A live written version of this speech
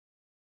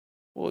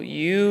Well,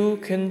 you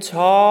can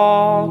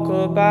talk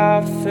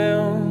about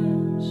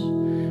films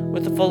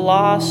with a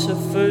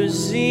philosopher's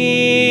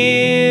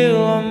zeal,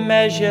 or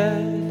measure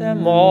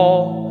them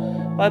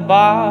all by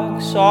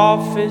box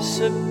office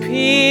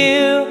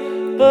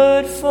appeal.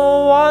 But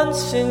for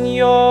once in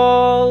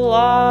your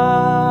life,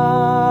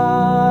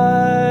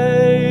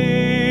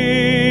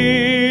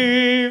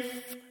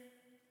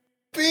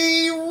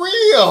 be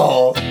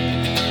real.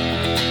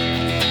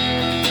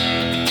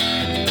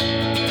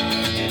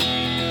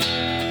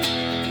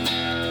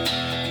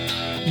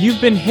 You've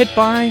been hit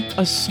by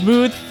a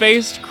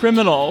smooth-faced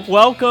criminal.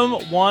 Welcome,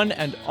 one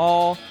and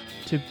all,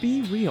 to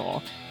Be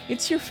Real.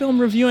 It's your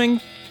film reviewing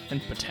and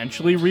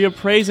potentially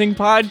reappraising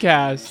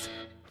podcast.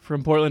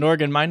 From Portland,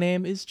 Oregon, my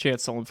name is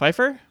Ansel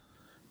Pfeiffer.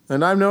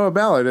 And I'm Noah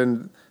Ballard,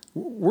 and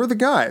we're the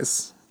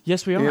guys.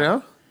 Yes, we are. You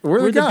know?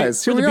 We're the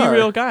guys. We're the Be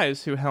Real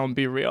guys who helm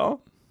Be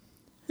Real.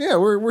 Yeah,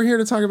 we're here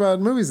to talk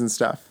about movies and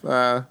stuff.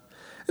 And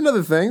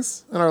other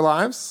things in our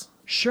lives.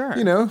 Sure.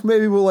 You know,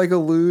 maybe we'll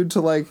allude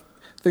to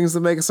things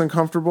that make us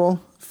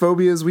uncomfortable,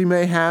 phobias we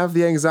may have,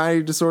 the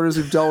anxiety disorders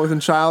we've dealt with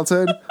in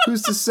childhood.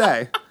 Who's to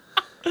say?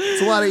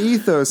 It's a lot of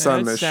ethos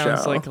on this show. That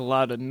sounds like a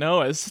lot of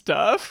Noah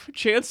stuff.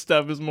 Chance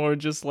stuff is more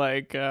just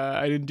I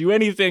didn't do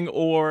anything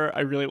or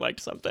I really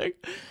liked something.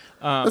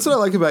 That's what I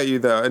like about you,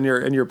 though, and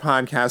your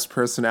podcast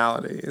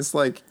personality. It's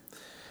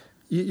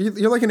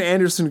you're like an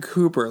Anderson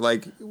Cooper.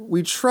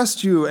 We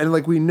trust you, and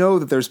we know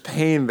that there's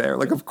pain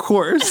there. Of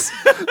course.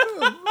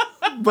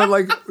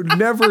 But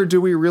never do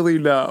we really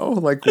know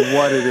what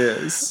it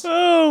is.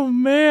 Oh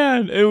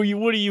man,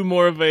 what are you,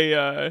 more of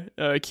a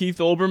Keith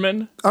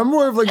Olbermann? I'm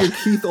more of a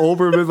Keith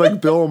Olbermann,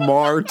 Bill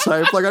Maher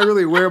type. I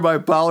really wear my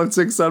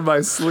politics on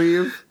my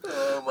sleeve.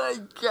 Oh my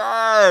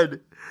god.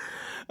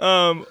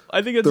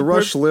 I think it's the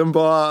Rush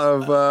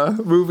Limbaugh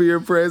of movie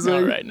appraising.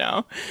 Not right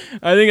now.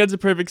 I think that's a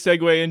perfect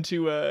segue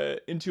into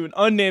an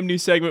unnamed new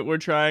segment we're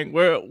trying.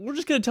 Where we're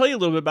just going to tell you a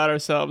little bit about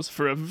ourselves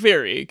for a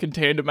very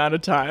contained amount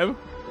of time.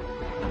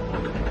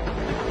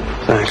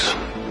 Thanks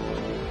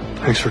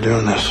for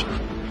doing this.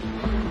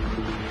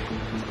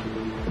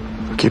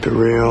 Keep it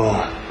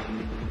real.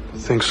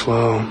 Think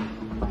slow.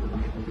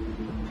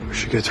 We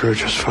should get through it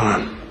just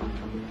fine.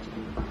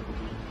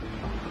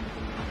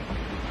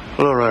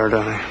 Hello, Ryder,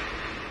 Donnie.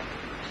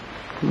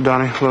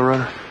 Donnie, hello,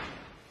 Ryder.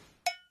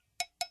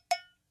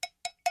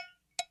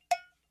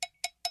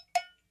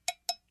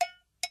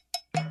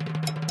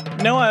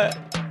 Noah,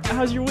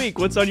 how's your week?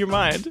 What's on your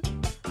mind?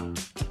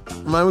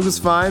 My week was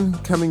fine,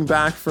 coming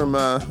back from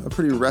a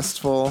pretty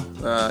restful,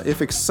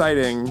 if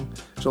exciting,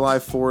 July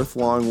 4th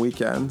long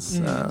weekend.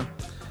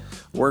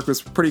 Work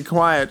was pretty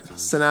quiet.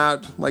 Sent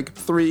out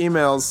 3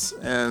 emails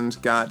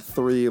and got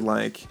 3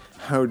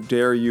 how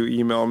dare you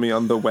email me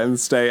on the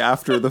Wednesday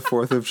after the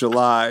 4th of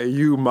July,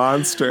 you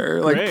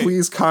monster.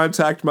 Please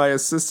contact my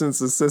assistant's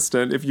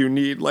assistant if you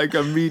need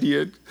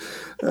immediate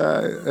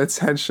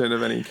attention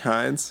of any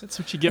kind. That's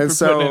what you get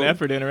for putting an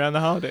effort in around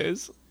the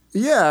holidays.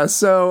 Yeah,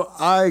 so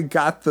I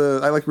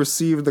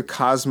received the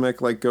cosmic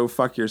go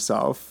fuck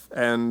yourself,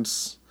 and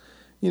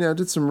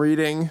did some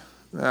reading,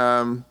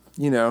 took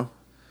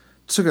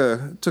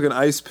an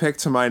ice pick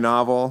to my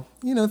novel,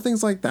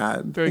 things like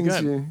that. Very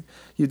things good.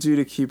 You do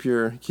to keep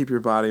your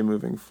body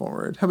moving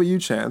forward. How about you,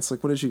 Chance?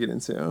 What did you get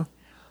into?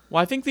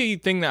 Well, I think the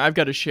thing that I've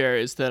got to share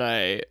is that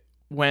I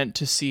went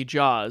to see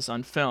Jaws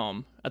on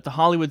film at the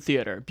Hollywood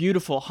Theater,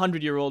 beautiful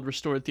 100-year-old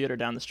restored theater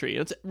down the street.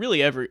 It's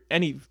really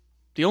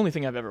the only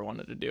thing I've ever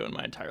wanted to do in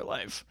my entire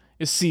life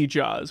is see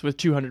Jaws with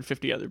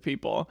 250 other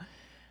people.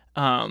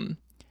 And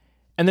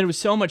then it was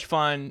so much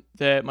fun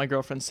that my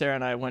girlfriend Sarah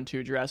and I went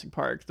to Jurassic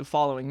Park the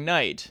following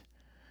night,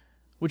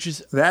 which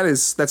is...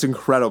 That's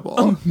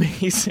incredible.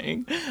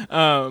 Amazing.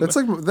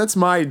 That's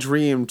my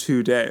dream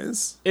 2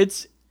 days.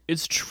 It's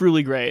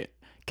truly great.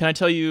 Can I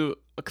tell you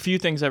a few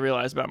things I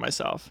realized about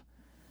myself?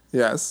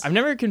 Yes. I've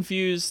never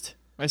confused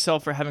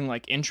myself for having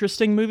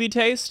interesting movie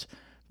taste,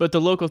 but the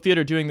local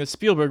theater doing the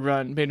Spielberg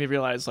run made me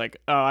realize,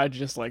 I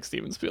just like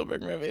Steven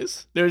Spielberg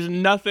movies. There's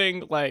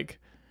nothing,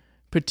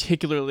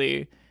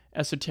 particularly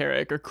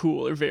esoteric or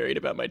cool or varied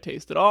about my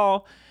taste at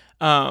all.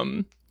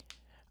 I've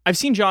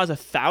seen Jaws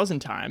 1,000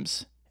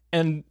 times,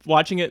 and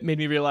watching it made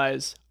me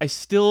realize there's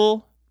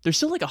still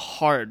a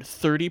hard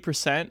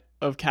 30%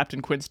 of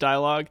Captain Quint's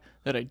dialogue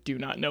that I do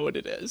not know what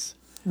it is.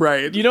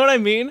 Right. You know what I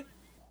mean?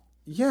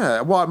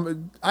 Yeah.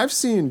 Well, I've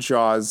seen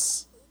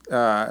Jaws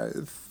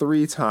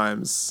 3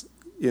 times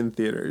in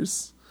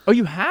theaters. Oh,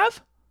 you have?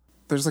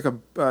 There's a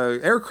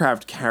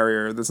aircraft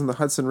carrier that's in the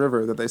Hudson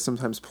River that they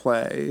sometimes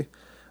play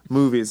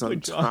movies on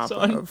top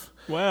of.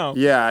 Wow.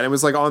 Yeah, and it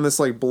was on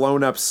this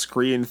blown up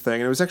screen thing,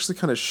 and it was actually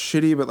kind of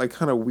shitty, but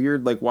kind of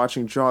weird,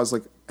 watching Jaws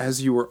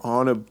as you were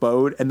on a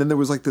boat, and then there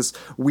was this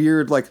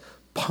weird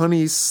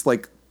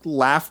punny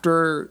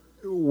laughter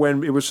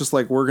when it was just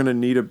we're gonna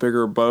need a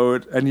bigger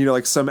boat,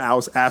 and some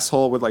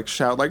asshole would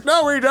shout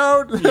no we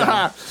don't.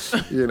 Yeah.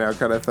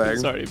 Kind of thing.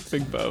 Sorry,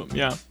 big boat.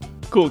 Yeah,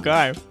 cool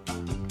guy.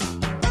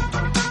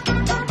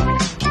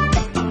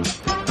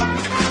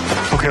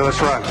 Okay,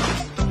 let's run.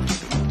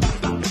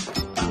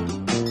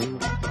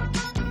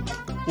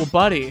 Well,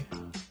 buddy,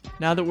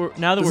 now that we're This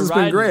has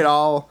riding, been great.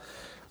 I'll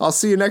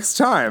see you next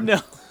time.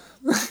 No,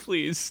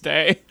 please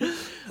stay.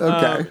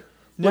 Okay.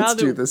 Let's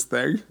do that- this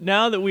thing.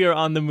 Now that we are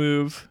on the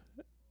move,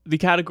 the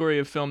category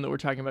of film that we're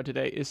talking about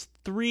today is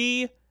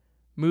 3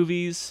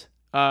 movies,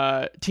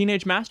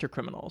 teenage master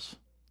criminals.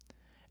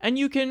 And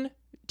you can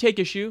take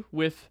issue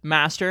with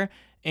master,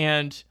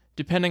 and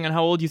depending on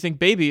how old you think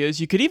Baby is,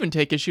 you could even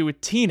take issue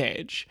with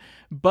teenage.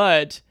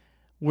 But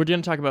we're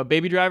going to talk about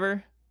Baby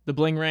Driver, The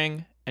Bling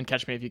Ring, and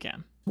Catch Me If You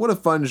Can. What a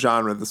fun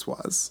genre this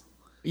was.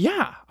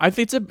 Yeah, I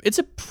think it's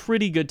a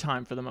pretty good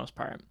time for the most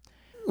part.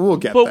 We'll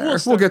get But there.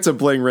 We'll get to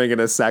Bling Ring in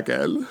a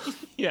second.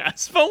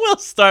 Yes, but we'll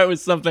start with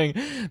something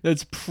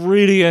that's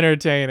pretty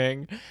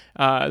entertaining.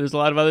 There's a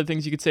lot of other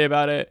things you could say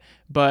about it,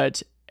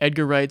 but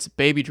Edgar Wright's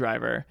Baby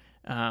Driver,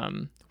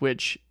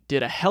 which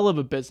did a hell of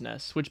a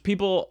business, which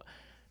people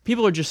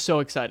are just so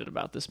excited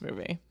about this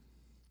movie.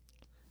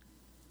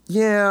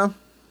 Yeah,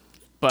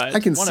 But I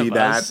can one see of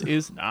that. us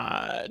is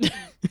not.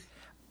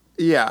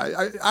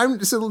 yeah.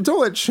 I'm so don't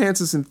let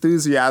Chance's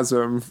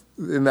enthusiasm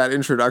in that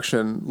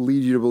introduction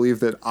lead you to believe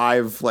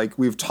that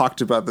we've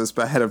talked about this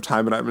ahead of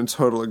time and I'm in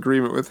total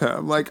agreement with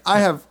him. Like, I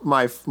have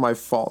my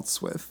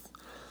faults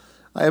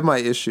I have my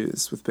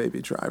issues with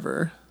Baby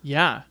Driver.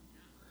 Yeah.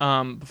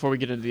 Before we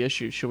get into the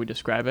issue, should we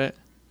describe it?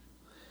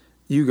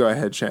 You go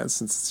ahead, Chance,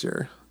 since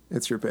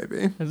it's your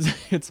baby.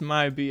 It's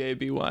my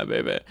baby,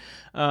 baby.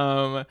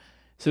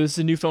 So this is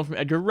a new film from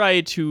Edgar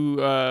Wright, who,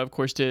 of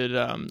course, did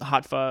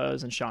Hot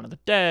Fuzz and Shaun of the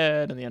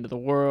Dead and The End of the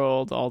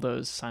World, all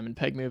those Simon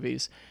Pegg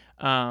movies.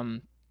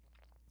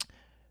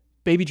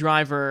 Baby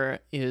Driver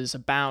is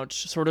about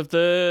sort of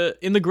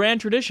in the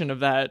grand tradition of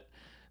that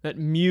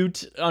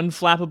mute,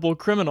 unflappable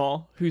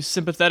criminal who's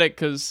sympathetic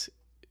because,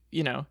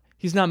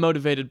 he's not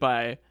motivated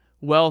by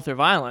wealth or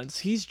violence.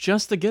 He's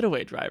just the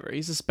getaway driver.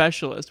 He's a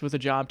specialist with a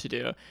job to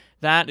do.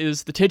 That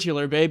is the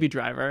titular Baby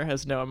Driver,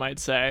 as Noah might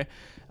say.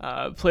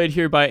 Played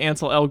here by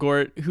Ansel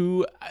Elgort,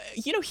 who,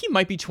 he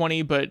might be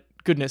 20, but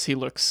goodness, he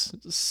looks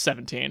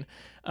 17.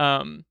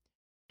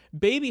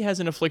 Baby has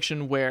an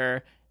affliction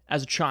where,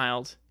 as a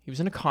child, he was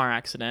in a car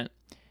accident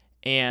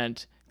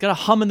and got a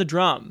hum in the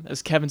drum,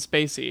 as Kevin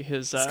Spacey,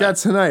 his He's got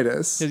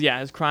tinnitus.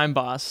 his crime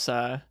boss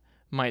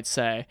might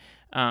say.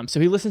 So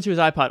he listens to his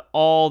iPod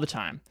all the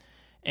time.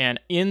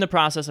 And in the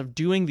process of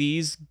doing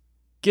these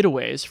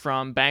getaways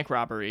from bank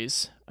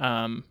robberies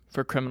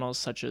for criminals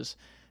such as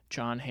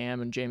John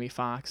Hamm and Jamie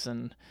Foxx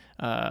and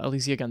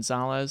Alicia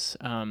Gonzalez,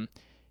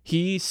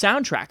 he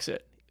soundtracks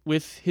it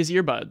with his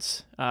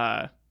earbuds.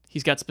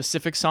 He's got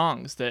specific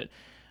songs that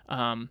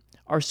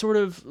are sort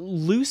of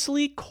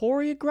loosely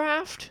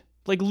choreographed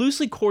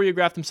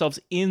themselves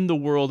in the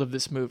world of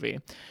this movie.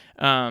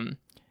 And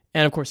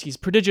of course, he's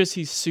prodigious.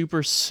 He's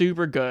super,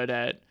 super good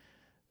at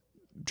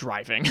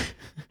driving.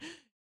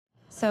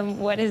 So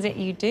what is it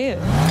you do?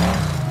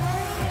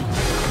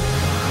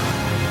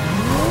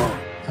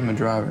 I'm a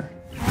driver.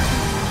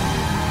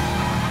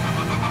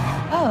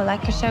 Oh,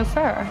 like a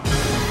chauffeur.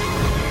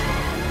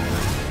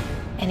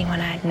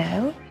 Anyone I'd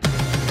know?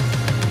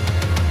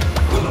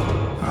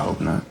 I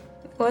hope not.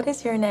 What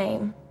is your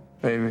name?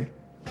 Baby.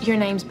 Your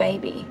name's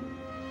Baby.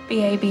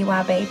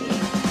 B-A-B-Y, baby.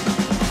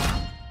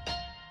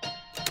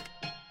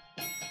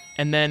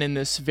 And then in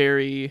this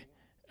very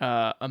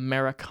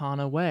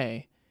Americana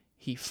way,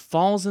 he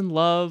falls in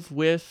love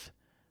with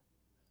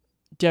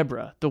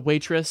Deborah, the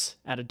waitress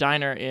at a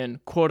diner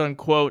in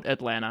quote-unquote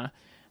Atlanta.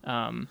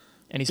 And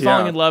he's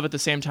falling in love at the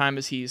same time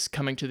as he's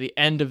coming to the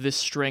end of this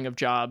string of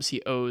jobs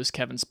he owes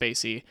Kevin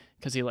Spacey,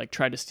 because he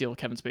tried to steal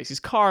Kevin Spacey's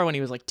car when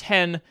he was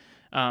 10,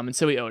 and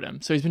so he owed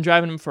him. So he's been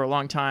driving him for a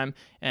long time,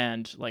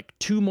 and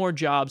 2 more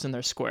jobs in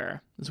their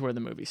square is where the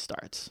movie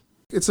starts.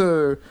 It's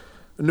a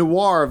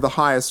noir of the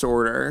highest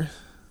order,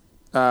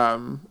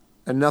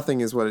 and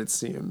nothing is what it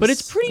seems. But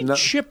it's pretty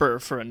chipper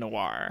for a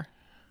noir.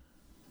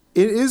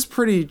 It is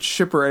pretty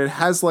chipper, and it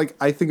has,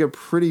 I think, a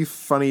pretty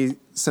funny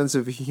sense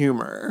of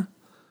humor.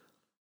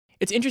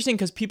 It's interesting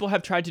because people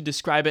have tried to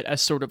describe it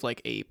as sort of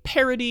a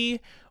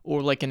parody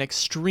or an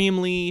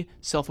extremely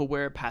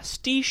self-aware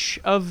pastiche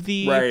of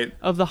the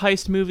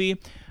heist movie,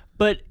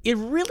 but it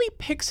really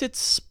picks its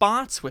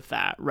spots with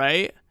that,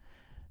 right?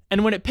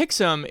 And when it picks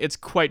them, it's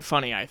quite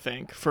funny, I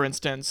think. For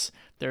instance,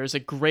 there's a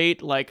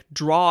great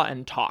draw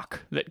and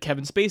talk that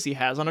Kevin Spacey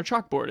has on a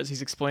chalkboard as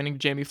he's explaining to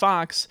Jamie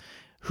Foxx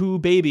who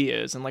Baby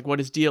is and what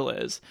his deal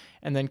is.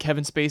 And then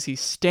Kevin Spacey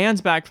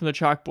stands back from the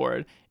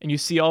chalkboard and you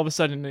see all of a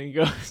sudden and he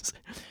goes,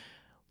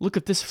 "Look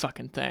at this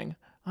fucking thing.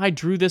 I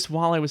drew this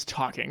while I was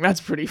talking.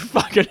 That's pretty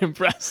fucking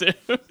impressive."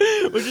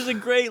 Which is a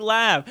great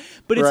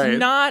laugh. But it's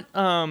not,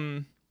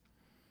 I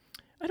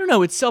don't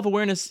know, its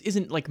self-awareness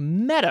isn't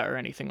meta or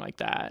anything like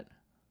that.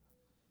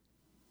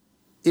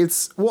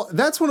 That's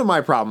one of my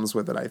problems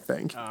with it, I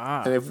think.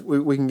 And if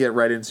we can get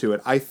right into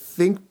it, I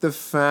think the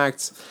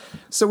fact,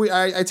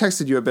 I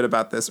texted you a bit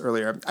about this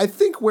earlier. I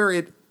think where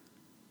it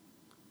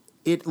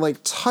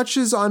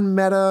touches on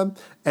meta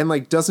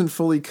and doesn't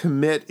fully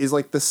commit is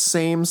the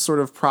same sort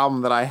of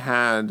problem that I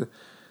had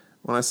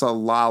when I saw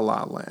La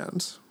La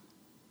Land.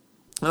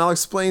 And I'll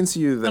explain to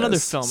you this. Another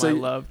film I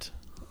loved.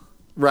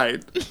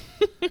 Right.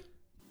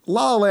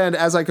 La La Land,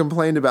 as I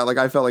complained about, like,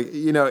 I felt like,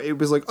 you know, it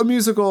was like a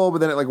musical, but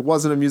then it like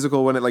wasn't a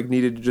musical when it like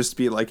needed to just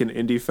be like an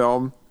indie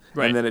film.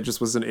 Right. And then it just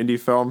was an indie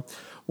film.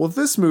 Well,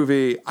 this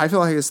movie, I feel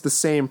like it's the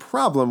same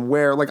problem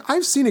where like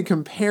I've seen it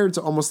compared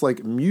to almost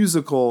like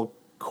musical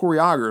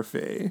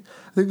choreography.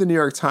 I think the New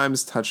York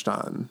Times touched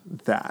on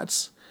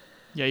that.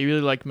 Yeah, you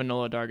really like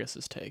Manohla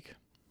Dargis's take.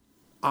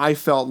 I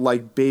felt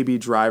like Baby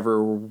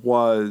Driver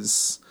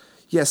was,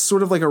 yes,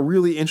 sort of like a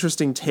really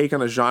interesting take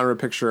on a genre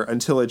picture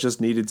until it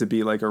just needed to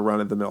be like a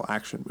run-of-the-mill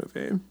action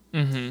movie.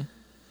 Mm-hmm.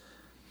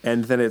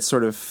 And then it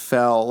sort of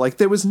fell. Like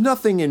there was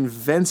nothing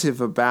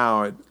inventive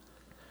about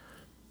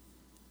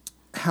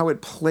how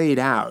it played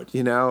out,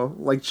 you know?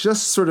 Like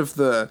just sort of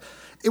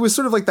it was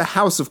sort of like the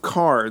House of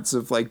Cards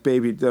of like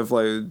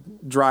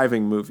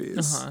driving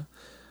movies. Uh-huh.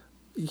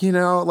 You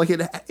know, like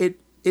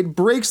it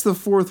breaks the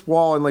fourth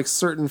wall in like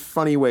certain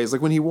funny ways.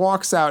 Like when he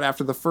walks out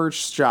after the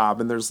first job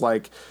and there's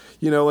like,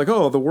 you know, like,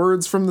 oh, the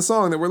words from the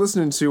song that we're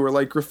listening to are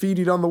like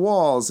graffitied on the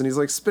walls and he's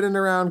like spinning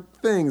around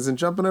things and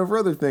jumping over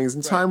other things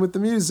and time with the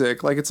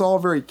music. Like it's all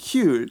very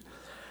cute.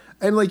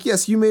 And like,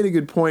 yes, you made a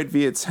good point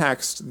via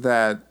text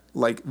that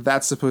like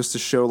that's supposed to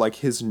show like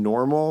his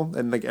normal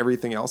and like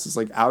everything else is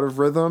like out of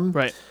rhythm.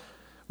 Right.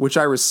 Which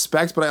I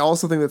respect, but I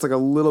also think that's like a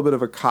little bit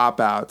of a cop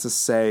out to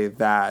say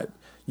that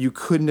you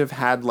couldn't have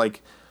had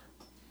like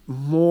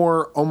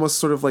more almost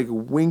sort of like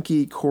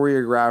winky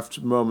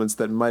choreographed moments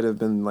that might have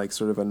been like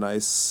sort of a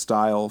nice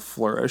style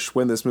flourish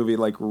when this movie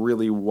like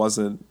really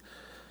wasn't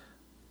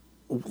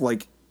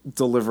like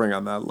delivering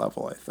on that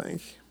level, I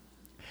think.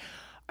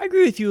 I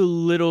agree with you a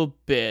little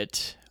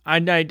bit. I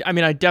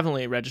mean, I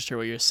definitely register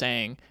what you're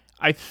saying.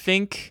 I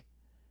think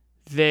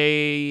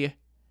the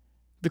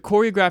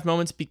choreographed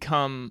moments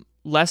become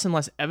less and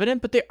less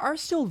evident, but they are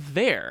still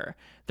there.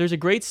 There's a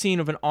great scene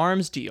of an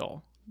arms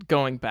deal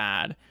going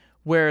bad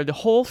where the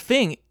whole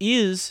thing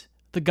is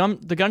the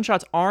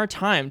gunshots are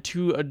timed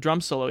to a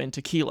drum solo in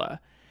Tequila.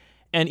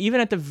 And even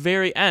at the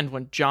very end,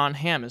 when John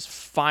Hamm is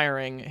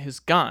firing his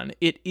gun,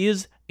 it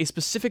is a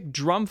specific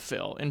drum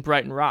fill in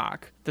Brighton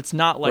Rock that's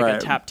not like a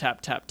tap,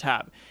 tap, tap,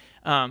 tap.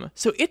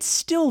 So it's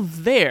still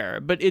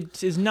there, but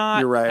it is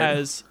not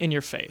as in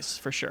your face,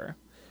 for sure.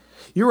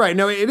 You're right.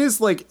 No, it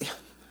is like...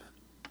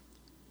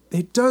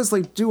 It does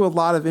like do a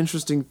lot of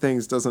interesting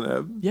things, doesn't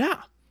it?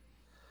 Yeah.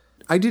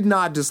 I did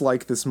not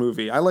dislike this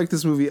movie. I like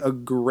this movie a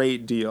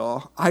great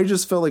deal. I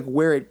just felt like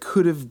where it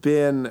could have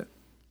been...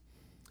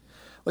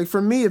 Like,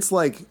 for me, it's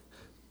like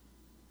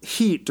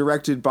Heat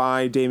directed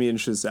by Damien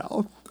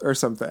Chazelle or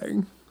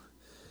something.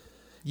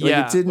 Yeah,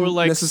 like it didn't or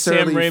like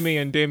necessarily Sam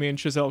Raimi and Damien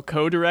Chazelle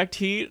co-direct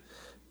Heat.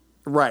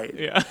 Right.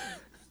 Yeah.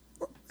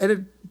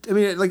 And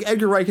like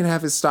Edgar Wright can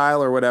have his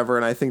style or whatever,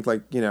 and I think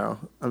like, you know,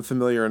 I'm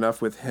familiar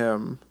enough with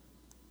him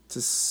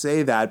to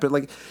say that, but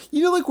like,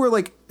 you know, like where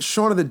like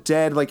Shaun of the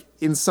Dead, like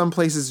in some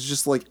places is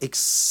just like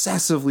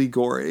excessively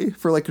gory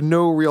for like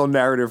no real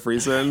narrative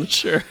reason.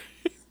 Sure.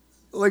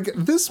 Like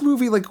this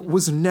movie like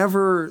was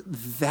never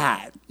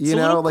that, you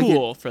know, like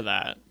cool for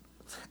that.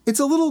 It's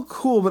a little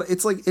cool, but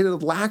it's like it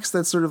lacks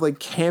that sort of like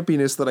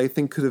campiness that I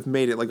think could have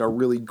made it like a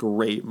really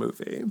great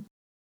movie.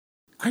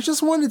 I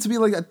just wanted it to be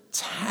like a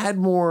tad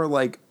more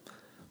like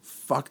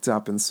fucked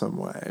up in some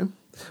way,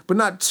 but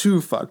not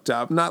too fucked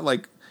up, not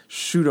like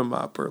shoot 'em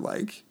up or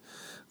like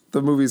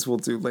the movies we'll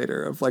do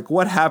later of like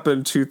what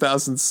happened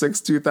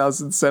 2006,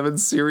 2007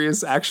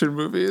 serious action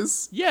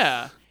movies.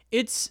 Yeah.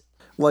 It's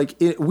like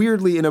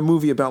weirdly in a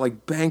movie about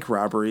like bank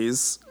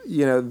robberies,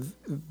 you know,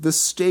 the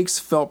stakes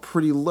felt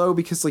pretty low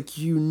because like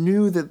you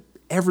knew that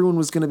everyone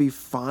was going to be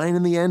fine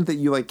in the end that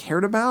you like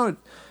cared about.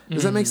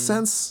 Does that make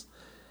sense?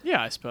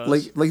 Yeah, I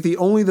suppose. Like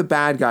the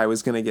bad guy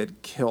was going to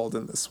get killed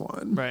in this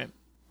one. Right.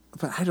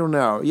 But I don't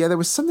know. Yeah, there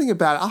was something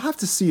about it. I'll have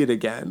to see it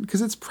again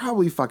because it's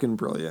probably fucking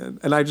brilliant.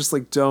 And I just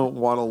like don't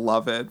want to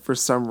love it for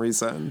some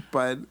reason.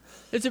 But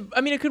it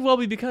could well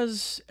be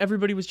because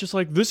everybody was just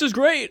like, this is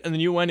great. And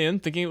then you went in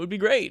thinking it would be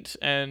great.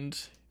 And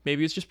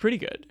maybe it's just pretty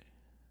good.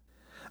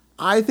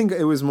 I think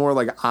it was more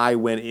like I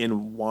went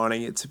in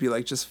wanting it to be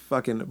like just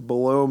fucking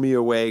blow me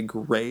away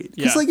great.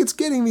 Because like it's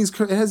getting it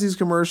has these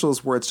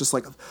commercials where it's just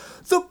like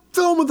the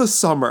film of the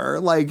summer.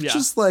 Like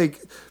just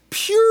like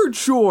pure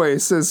joy,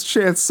 says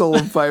Chance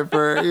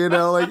Sullenpfeifer, you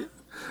know, like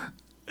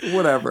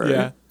whatever.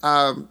 Yeah.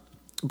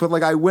 But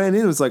like I went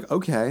in, it was like,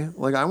 okay,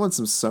 like I want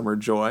some summer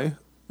joy.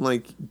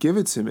 Like give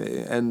it to me.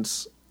 And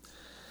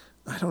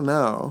I don't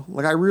know.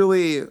 Like I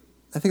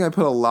think I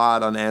put a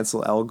lot on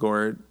Ansel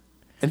Elgort.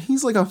 And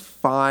he's like a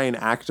fine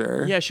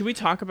actor. Yeah, should we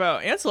talk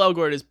about... Ansel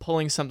Elgort is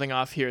pulling something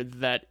off here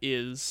that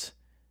is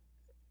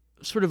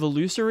sort of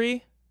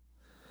illusory.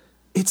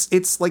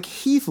 It's like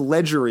Heath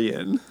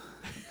Ledgerian.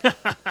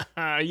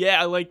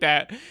 Yeah, I like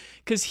that.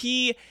 Because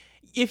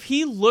if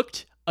he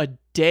looked a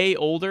day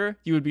older,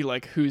 you would be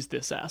like, who's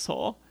this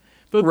asshole?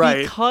 But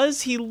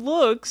because he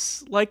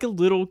looks like a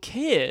little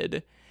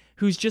kid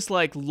who's just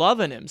like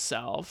loving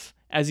himself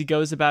as he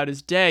goes about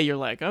his day, you're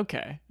like,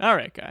 okay, all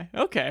right, guy.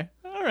 Okay,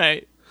 all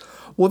right.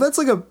 Well, that's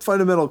like a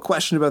fundamental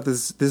question about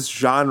this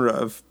genre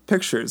of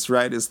pictures,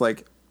 right? Is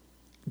like,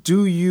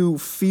 do you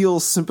feel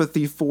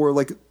sympathy for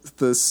like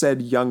the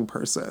said young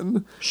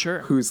person Sure.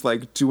 who's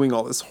like doing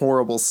all this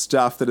horrible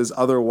stuff that is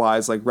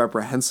otherwise like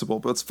reprehensible,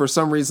 but for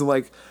some reason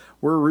like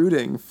we're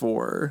rooting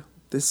for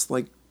this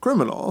like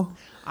criminal.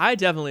 I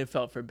definitely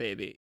felt for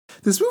Baby.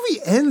 This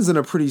movie ends on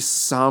a pretty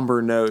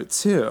somber note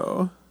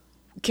too.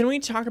 Can we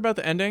talk about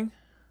the ending?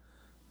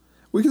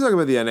 We can talk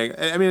about the ending.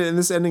 I mean, and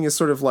this ending is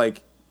sort of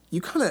like,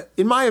 you kind of,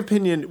 in my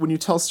opinion, when you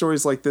tell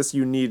stories like this,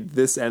 you need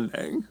this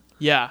ending.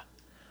 Yeah.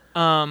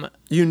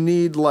 You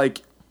need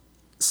like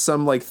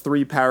some like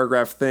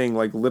 3-paragraph thing,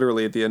 like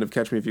literally at the end of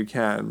Catch Me If You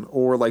Can,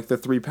 or like the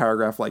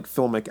 3-paragraph like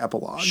filmic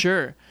epilogue.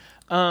 Sure.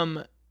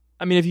 I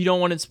mean, if you don't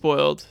want it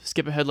spoiled,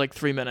 skip ahead like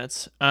 3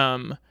 minutes.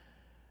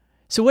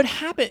 So what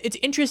happened, it's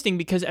interesting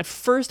because at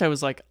first I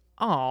was like,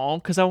 oh,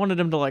 because I wanted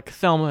him to like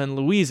Thelma and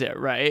Louise it,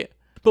 right?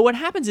 But what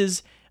happens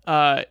is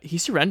he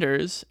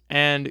surrenders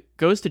and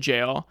goes to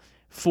jail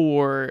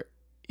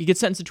he gets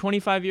sentenced to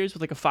 25 years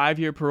with like a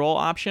 5-year parole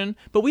option,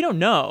 but we don't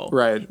know.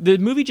 Right. The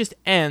movie just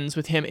ends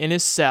with him in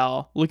his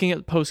cell looking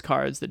at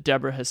postcards that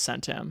Deborah has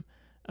sent him.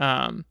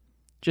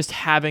 Just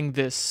having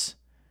this,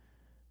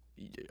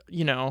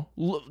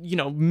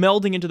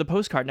 melding into the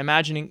postcard and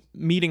imagining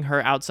meeting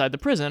her outside the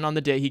prison on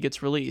the day he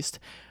gets released,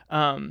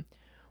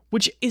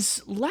 which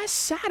is less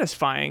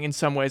satisfying in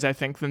some ways, I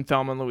think, than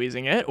Thelma and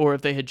Louising it, or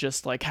if they had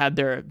just like had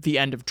the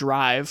end of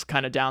Drive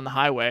kind of down the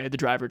highway, the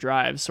driver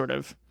drives sort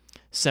of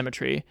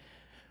symmetry.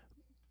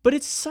 But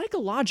it's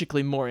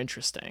psychologically more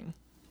interesting.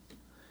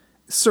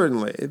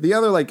 Certainly. The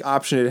other like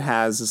option it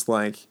has is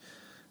like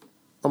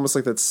almost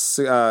like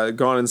that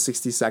Gone in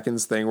 60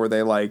 Seconds thing where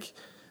they like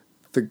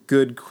the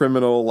good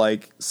criminal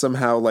like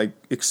somehow like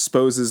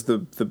exposes the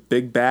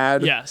big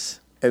bad. Yes.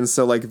 And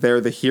so like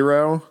they're the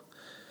hero.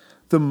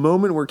 The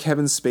moment where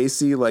Kevin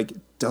Spacey like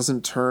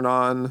doesn't turn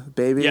on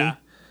Baby. Yeah.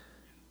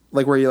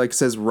 Like where he like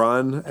says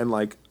run and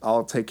like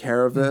I'll take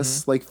care of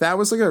this. Like that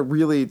was like a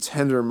really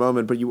tender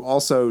moment, but you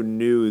also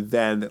knew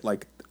then that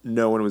like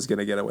no one was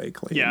gonna get away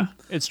clean. Yeah,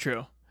 it's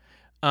true.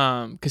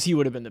 Because he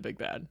would have been the big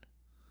bad.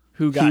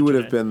 He would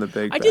have been the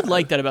big bad. I did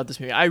like that about this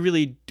movie. I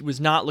really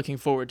was not looking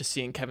forward to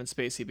seeing Kevin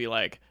Spacey be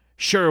like,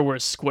 sure, we're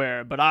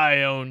square, but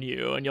I own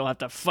you and you'll have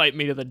to fight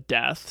me to the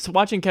death. So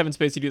watching Kevin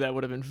Spacey do that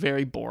would have been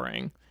very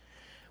boring.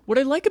 What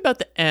I like about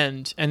the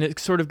end, and it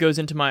sort of goes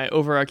into my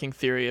overarching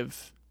theory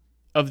of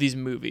these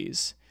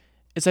movies,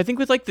 is I think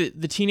with like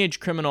the teenage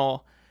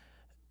criminal,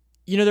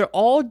 they're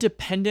all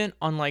dependent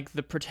on like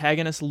the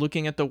protagonist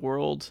looking at the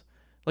world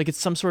like it's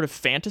some sort of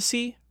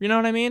fantasy, you know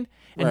what I mean?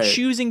 And right.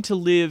 choosing to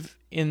live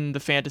in the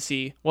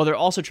fantasy while they're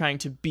also trying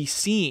to be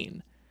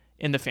seen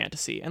in the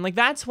fantasy. And like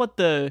that's what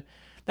the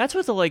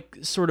like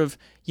sort of,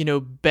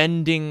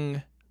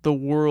 bending the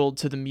world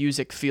to the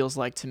music feels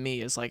like to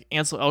me, is like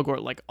Ansel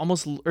Elgort like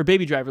almost, or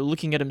Baby Driver,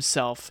 looking at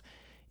himself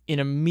in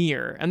a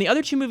mirror. And the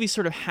other two movies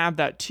sort of have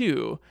that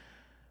too,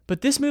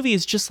 but this movie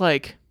is just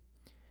like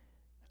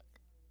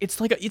it's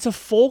a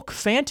folk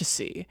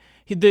fantasy.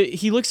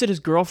 He looks at his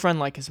girlfriend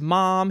like his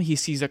mom. He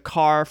sees a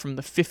car from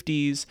the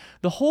 50s.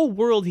 The whole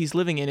world he's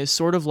living in is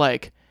sort of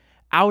like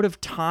out of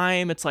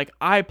time. It's like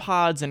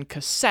iPods and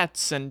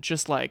cassettes and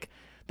just like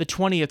the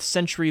 20th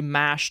century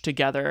mashed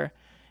together.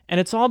 And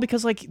it's all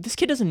because like this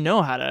kid doesn't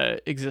know how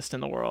to exist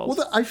in the world.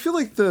 Well, I feel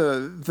like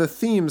the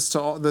theme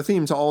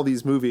to all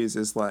these movies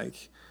is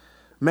like,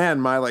 man,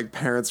 my like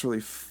parents really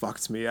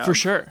fucked me up. For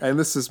sure. And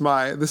this is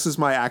my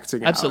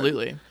acting out.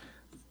 Absolutely.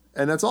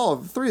 And that's all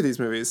 3 of these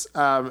movies.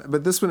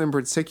 But this one in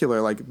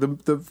particular, like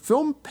the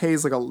film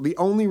pays like the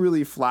only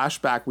really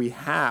flashback we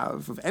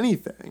have of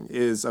anything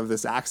is of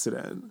this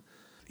accident.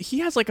 He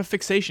has like a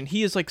fixation.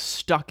 He is like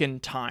stuck in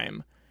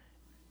time.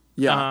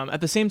 Yeah. At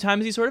the same time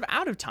as he's sort of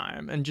out of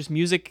time, and just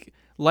music,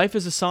 life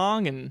is a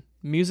song and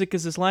music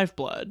is his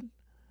lifeblood.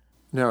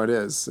 No, it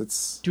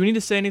is. Do we need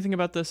to say anything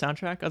about the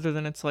soundtrack other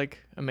than it's like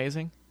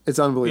amazing? It's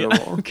unbelievable.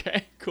 Yeah.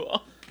 Okay,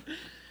 cool.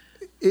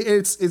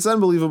 It's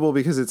unbelievable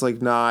because it's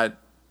like not.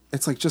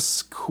 It's like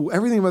just cool.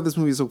 Everything about this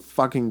movie is so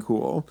fucking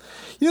cool.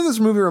 This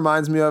movie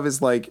reminds me of is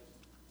like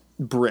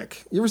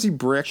Brick. You ever see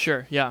Brick?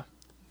 Sure, yeah.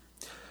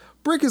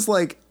 Brick is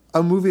like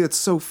a movie that's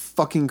so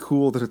fucking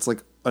cool that it's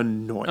like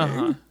annoying.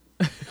 Uh-huh.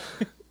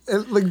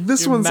 And, like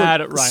this You're one's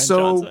mad like at Ryan so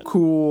Johnson.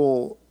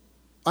 Cool.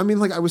 I mean,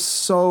 like I was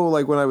so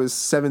like when I was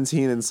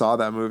 17 and saw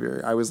that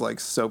movie, I was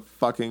like so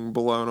fucking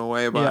blown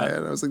away by it.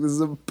 I was like, this is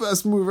the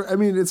best movie. I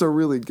mean, it's a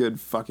really good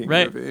fucking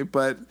movie,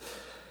 but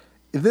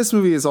this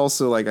movie is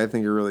also like I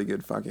think a really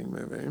good fucking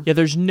movie. Yeah,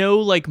 there's no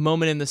like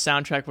moment in the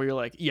soundtrack where you're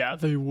like, yeah,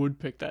 they would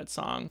pick that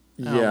song.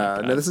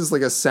 Yeah, no, this is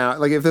like a sound.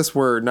 Like if this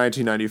were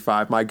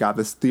 1995, my God,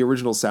 the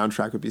original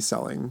soundtrack would be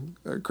selling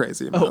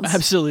crazy amounts. Oh,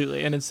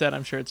 absolutely. And instead,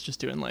 I'm sure it's just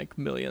doing like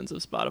millions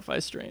of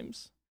Spotify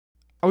streams.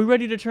 Are we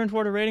ready to turn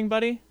toward a rating,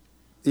 buddy?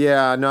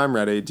 Yeah, no, I'm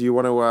ready. Do you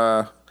want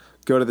to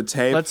go to the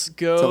tape? Let's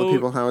go. Tell the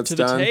people how it's to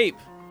done. The tape.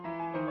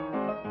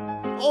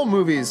 All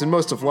movies and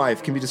most of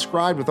life can be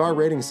described with our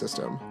rating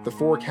system. The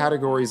 4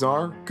 categories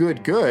are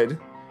good, good,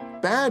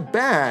 bad,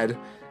 bad,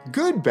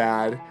 good,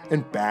 bad,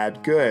 and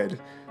bad, good.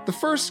 The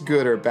first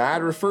good or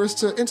bad refers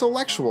to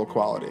intellectual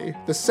quality.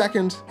 The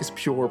second is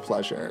pure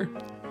pleasure.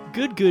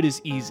 Good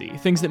is easy.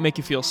 Things that make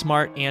you feel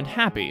smart and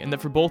happy, and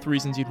that for both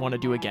reasons you'd want to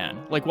do again.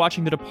 Like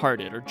watching The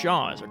Departed, or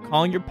Jaws, or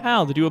calling your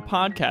pal to do a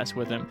podcast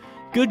with him.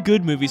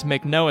 Good movies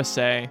make Noah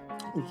say,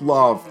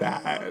 Love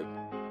that.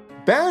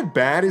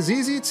 Bad is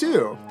easy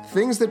too.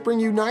 Things that bring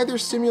you neither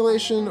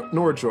stimulation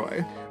nor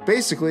joy.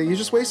 Basically, you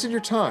just wasted your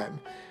time.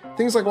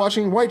 Things like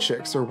watching White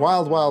Chicks or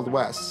Wild Wild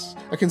West,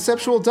 a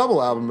conceptual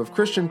double album of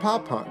Christian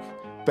pop punk.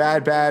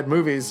 Bad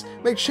movies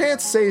make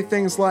Chance say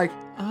things like,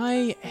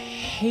 I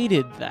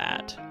hated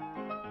that.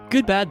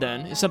 Good Bad,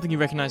 then, is something you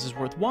recognize as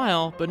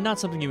worthwhile, but not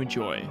something you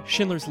enjoy.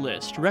 Schindler's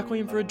List,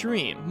 Requiem for a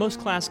Dream, most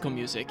classical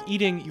music,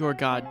 eating your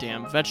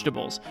goddamn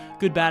vegetables.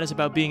 Good Bad is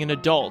about being an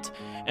adult,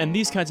 and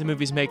these kinds of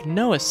movies make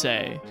Noah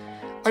say,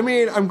 I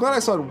mean, I'm glad I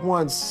saw it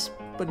once,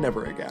 but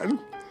never again.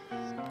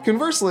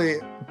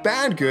 Conversely,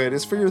 Bad Good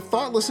is for your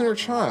thoughtless inner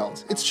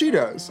child. It's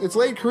Cheetos, it's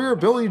late career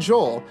Billy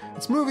Joel,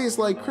 it's movies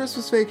like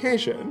Christmas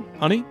Vacation,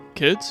 Honey,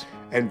 Kids,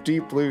 and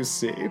Deep Blue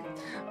Sea.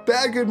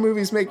 Bad good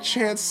movies make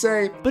Chance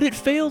say, but it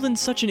failed in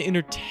such an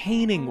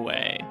entertaining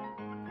way.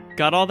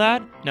 Got all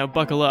that? Now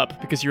buckle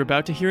up, because you're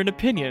about to hear an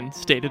opinion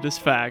stated as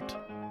fact.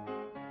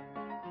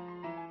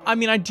 I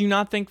mean, I do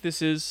not think this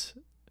is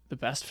the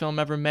best film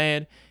ever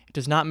made. It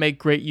does not make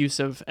great use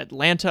of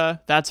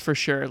Atlanta, that's for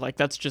sure. Like,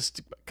 that's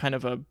just kind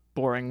of a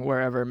boring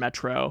wherever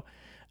metro.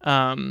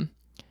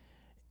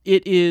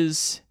 It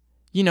is,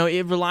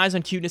 it relies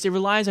on cuteness. It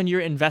relies on your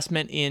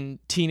investment in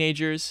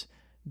teenagers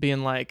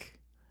being like,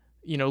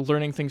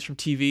 learning things from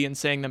TV and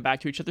saying them back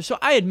to each other. So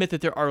I admit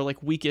that there are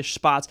like weakish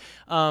spots.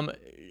 I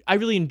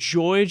really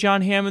enjoy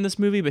John Hamm in this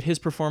movie, but his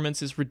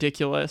performance is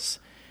ridiculous.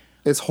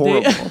 It's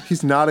horrible.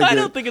 He's not a good... I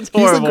don't think it's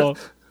horrible.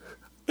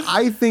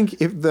 I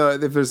think if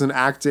there's an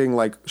acting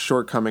like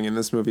shortcoming in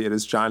this movie, it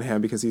is John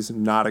Hamm, because he's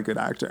not a good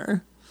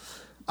actor.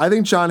 I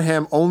think John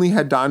Hamm only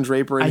had Don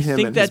Draper in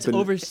him, and has been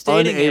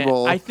overstating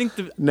unable. I think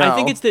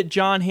it's that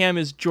John Hamm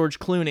is George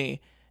Clooney.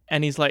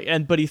 And he's like,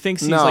 but he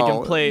thinks he's like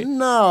in play.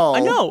 No, I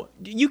know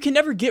you can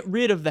never get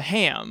rid of the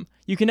Ham.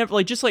 You can never,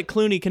 like, just like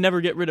Clooney can never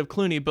get rid of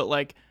Clooney, but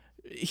like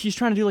he's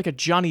trying to do like a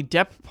Johnny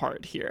Depp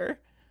part here.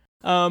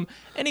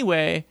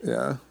 Anyway.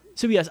 Yeah.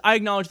 So yes, I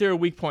acknowledge there are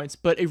weak points,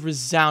 but a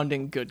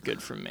resounding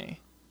good from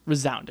me.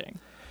 Resounding.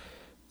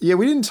 Yeah,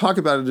 we didn't talk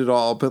about it at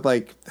all, but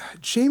like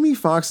Jamie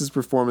Foxx's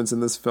performance in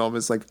this film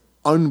is like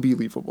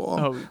unbelievable.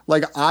 Oh.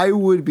 Like, I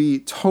would be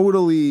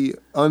totally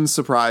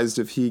unsurprised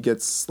if he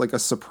gets like a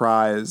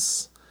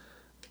surprise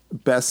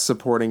Best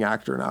Supporting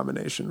Actor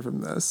nomination from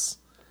this.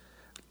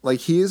 Like,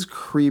 he is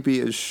creepy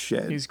as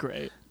shit. He's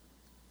great.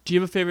 Do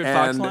you have a favorite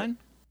Fox line?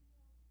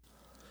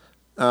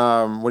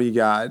 What do you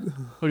got?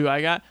 What do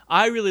I got?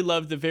 I really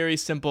love the very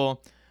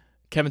simple,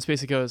 Kevin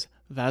Spacey goes,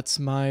 "That's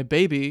my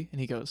baby," and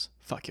he goes,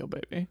 "Fuck your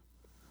baby."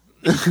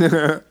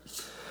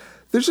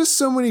 There's just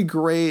so many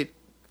great...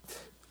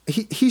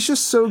 He's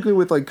just so good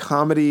with like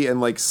comedy and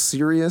like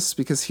serious,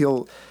 because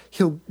he'll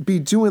be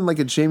doing like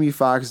a Jamie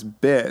Foxx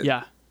bit.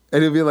 Yeah.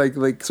 And he'll be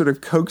like sort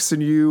of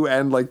coaxing you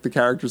and like the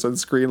characters on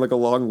screen like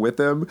along with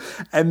him.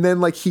 And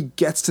then like he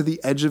gets to the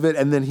edge of it,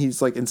 and then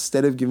he's like,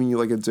 instead of giving you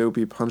like a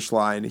dopey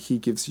punchline, he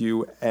gives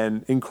you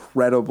an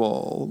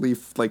incredibly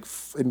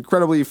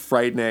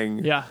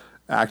frightening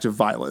act of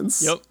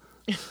violence. Yep.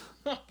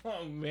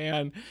 Oh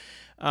man.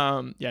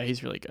 Yeah,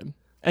 he's really good.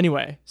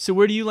 Anyway, so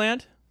where do you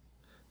land?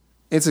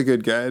 It's a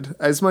good.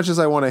 As much as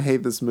I want to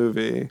hate this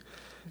movie,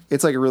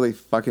 it's like really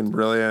fucking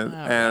brilliant.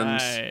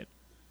 Right.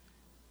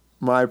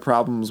 My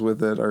problems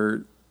with it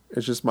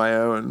it's just my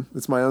own.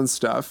 It's my own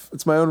stuff.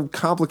 It's my own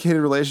complicated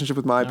relationship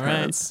with my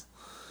parents.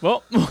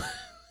 Right. Well,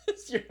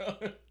 it's your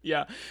own.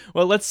 Yeah.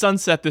 Well, let's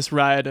sunset this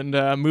ride and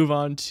move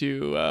on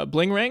to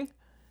Bling Ring.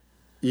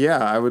 Yeah,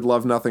 I would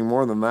love nothing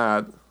more than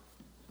that.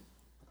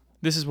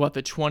 This is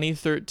the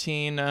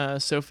 2013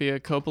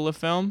 Sofia Coppola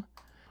film,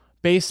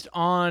 based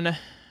on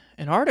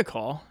an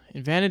article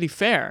in Vanity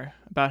Fair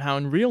about how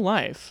in real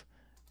life,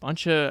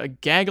 a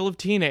gaggle of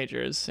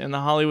teenagers in the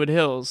Hollywood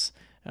Hills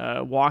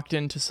walked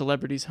into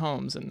celebrities'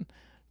 homes and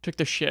took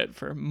their shit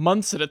for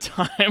months at a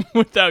time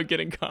without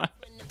getting caught.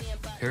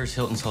 Paris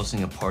Hilton's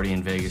hosting a party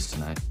in Vegas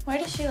tonight. Where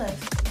does she live?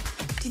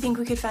 Do you think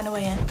we could find a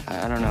way in?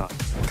 I don't know.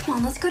 Come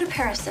on, let's go to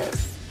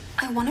Paris's.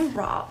 I want to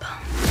rob.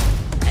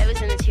 I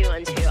was in the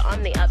 212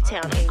 on the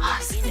uptown angle.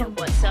 Awesome. You know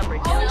what's up, or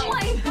don't you? Oh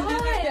my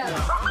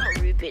god! I'm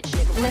a rude bitch,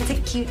 nigga. That's a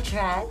cute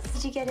dress.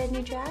 Did you get a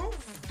new dress?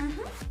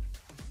 Mm-hmm.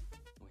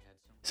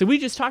 So we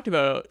just talked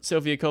about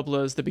Sofia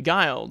Coppola's The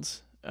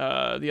Beguiled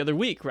the other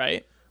week,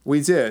 right?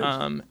 We did.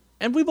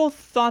 And we both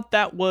thought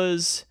that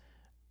was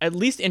at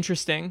least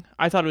interesting.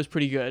 I thought it was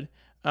pretty good.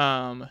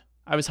 I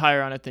was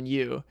higher on it than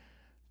you.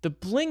 The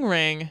Bling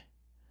Ring,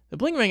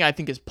 I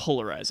think, is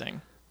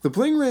polarizing. The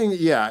Bling Ring,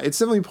 yeah, it's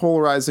definitely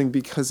polarizing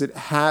because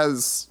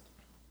it's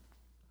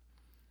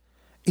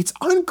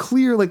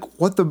unclear,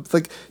 like, what the,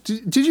 like,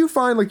 did you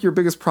find, like, your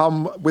biggest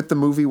problem with the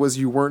movie was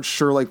you weren't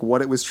sure, like,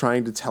 what it was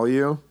trying to tell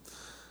you?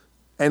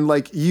 And,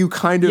 like, you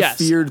kind of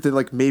feared that,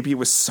 like, maybe it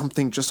was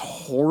something just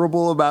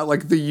horrible about,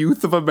 like, the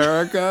youth of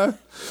America?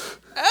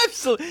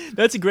 Absolutely.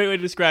 That's a great way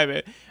to describe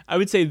it. I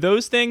would say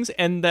those things,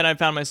 and then I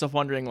found myself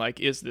wondering, like,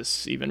 is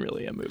this even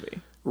really a movie?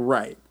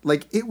 Right.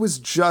 Like, it was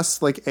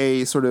just like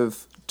a sort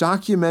of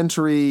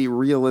documentary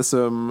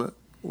realism,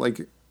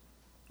 like,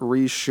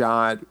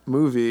 reshot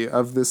movie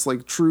of this,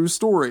 like, true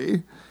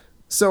story.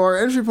 So our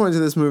entry point to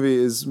this movie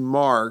is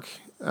Mark,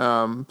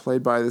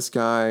 played by this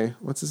guy,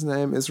 what's his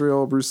name?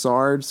 Israel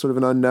Broussard, sort of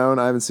an unknown.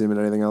 I haven't seen him in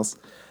anything else.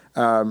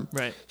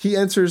 Right. He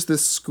enters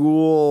this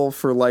school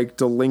for, like,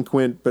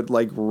 delinquent but,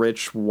 like,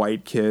 rich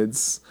white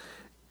kids.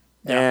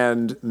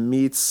 And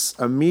meets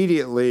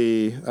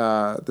immediately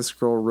this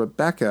girl,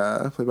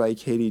 Rebecca, played by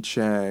Katie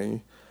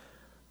Chang.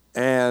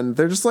 And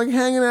they're just, like,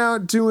 hanging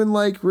out, doing,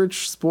 like,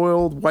 rich,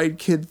 spoiled white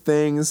kid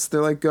things.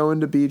 They're, like,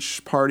 going to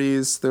beach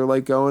parties. They're,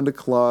 like, going to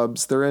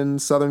clubs. They're in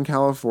Southern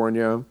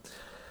California.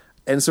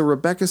 And so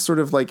Rebecca's sort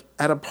of, like,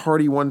 at a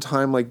party one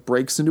time, like,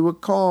 breaks into a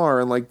car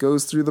and, like,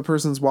 goes through the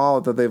person's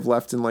wallet that they've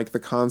left in, like, the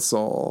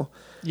console.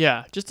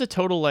 Yeah, just a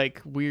total,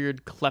 like,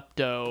 weird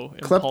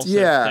klepto-impulsive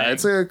thing.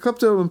 It's like a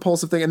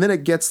klepto-impulsive thing. And then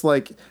it gets,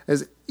 like,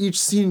 as each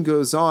scene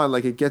goes on,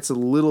 like, it gets a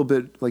little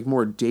bit, like,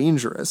 more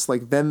dangerous.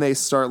 Like, then they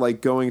start,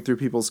 like, going through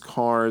people's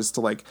cars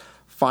to, like,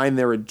 find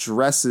their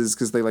addresses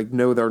because they, like,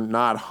 know they're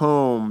not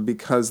home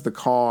because the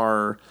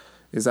car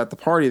is at the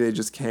party they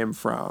just came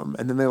from.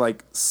 And then they,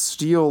 like,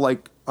 steal,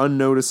 like,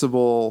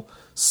 unnoticeable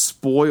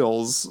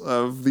spoils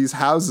of these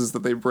houses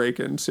that they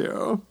break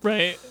into.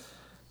 Right.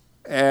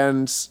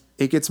 And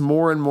it gets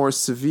more and more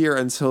severe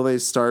until they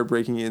start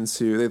breaking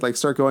into, they like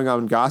start going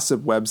on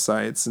gossip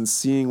websites and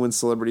seeing when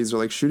celebrities are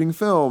like shooting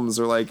films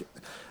or like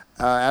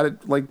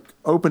at like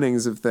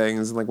openings of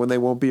things and like when they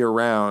won't be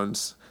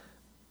around,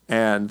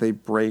 and they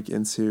break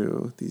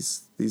into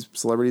these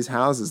celebrities'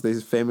 houses. They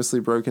famously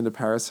broke into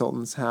Paris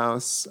Hilton's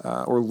house,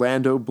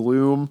 Orlando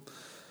Bloom,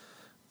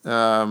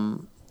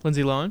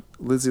 Lindsay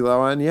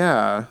Lohan,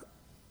 yeah.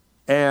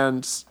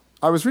 And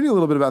I was reading a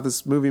little bit about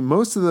this movie.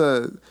 Most of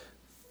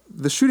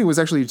the shooting was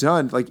actually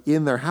done like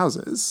in their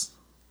houses.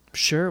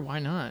 Sure, why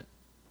not?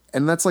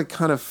 And that's like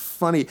kind of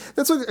funny.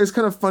 That's what is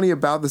kind of funny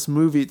about this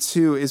movie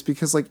too, is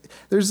because like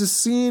there's a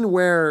scene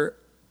where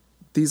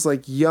these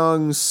like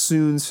young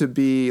soon to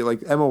be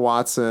like Emma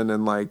Watson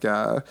and like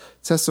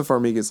Tessa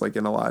Farmiga's like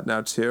in a lot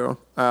now too.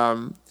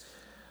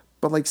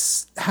 But like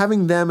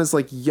having them as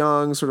like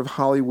young sort of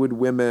Hollywood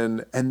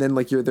women, and then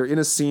like they're in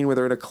a scene where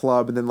they're in a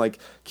club, and then like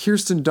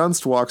Kirsten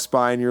Dunst walks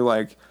by, and you're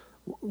like,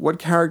 what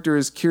character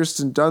is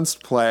Kirsten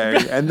Dunst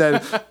playing? And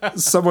then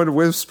someone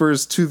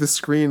whispers to the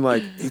screen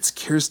like, it's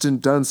Kirsten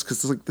Dunst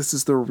because like this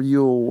is the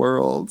real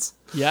world.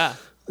 Yeah.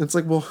 It's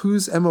like, well,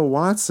 who's Emma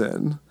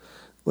Watson?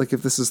 Like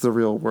if this is the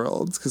real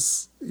world,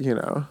 because you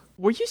know.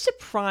 Were you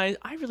surprised?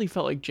 I really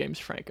felt like James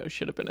Franco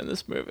should have been in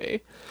this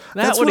movie.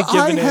 That would have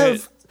given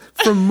it.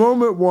 From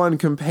moment one,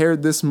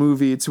 compared this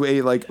movie to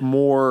a like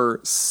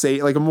more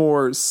like a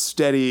more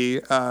steady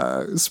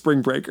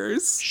Spring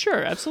Breakers.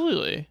 Sure,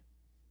 absolutely.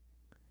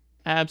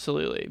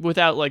 Absolutely.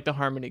 Without like the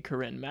Harmony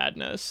Korine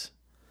madness.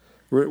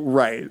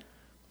 Right.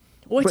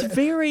 Well, it's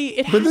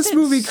but this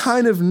movie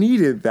kind of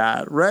needed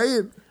that,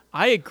 right?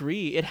 I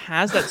agree. It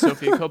has that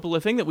Sofia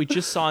Coppola thing that we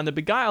just saw in The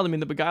Beguiled. I mean,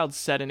 The Beguiled's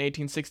set in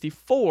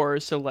 1864,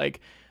 so like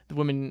the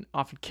women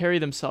often carry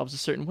themselves a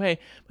certain way.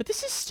 But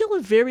this is still a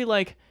very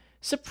like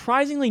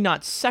surprisingly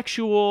not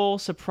sexual,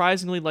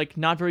 surprisingly like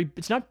not very.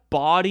 It's not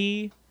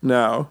baudy.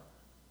 No.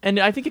 And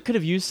I think it could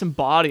have used some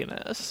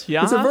bodiness.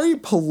 Yeah. It's a very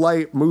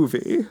polite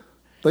movie.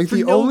 Like For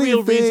the no only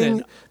real thing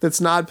reason. that's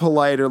not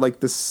polite are like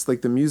this,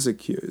 like the music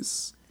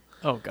cues.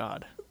 Oh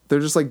God. They're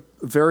just like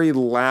very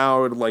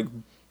loud, like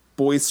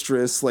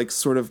boisterous, like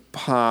sort of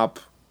pop.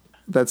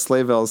 That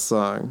Sleigh Bells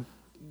song,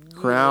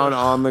 "Crown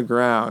on the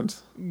Ground."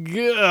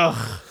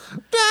 Ugh.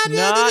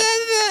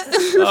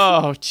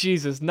 Oh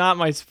Jesus, not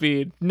my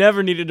speed.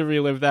 Never needed to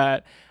relive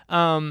that.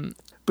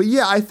 But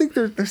yeah, I think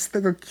there's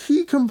like a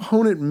key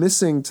component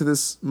missing to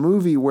this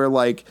movie where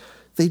like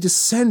they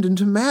descend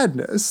into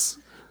madness.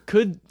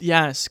 Could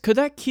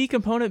that key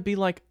component be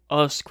like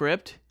a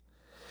script?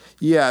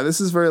 Yeah, this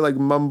is very like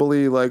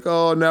mumbly, like,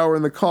 oh, now we're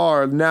in the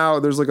car. Now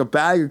there's like a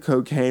bag of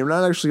cocaine. We're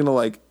not actually going to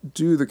like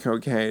do the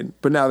cocaine,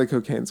 but now the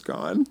cocaine's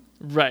gone.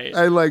 Right.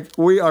 And like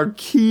we are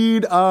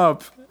keyed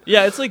up.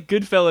 Yeah, it's like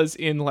Goodfellas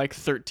in like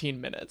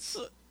 13 minutes.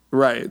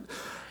 Right.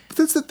 But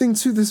that's the thing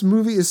too. This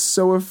movie is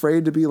so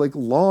afraid to be like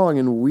long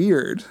and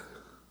weird.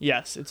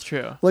 Yes, it's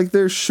true. Like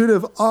there should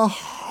have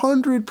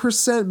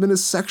 100% been a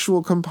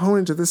sexual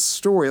component to this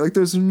story. Like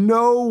there's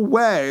no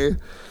way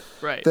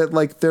that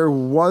like there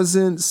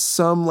wasn't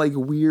some like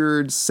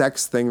weird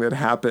sex thing that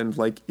happened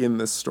like in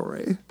this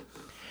story,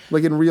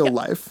 like in real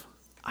life.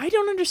 I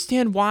don't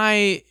understand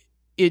why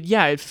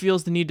it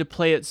feels the need to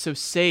play it so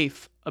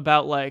safe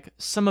about like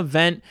some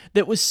event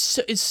that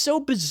is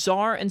so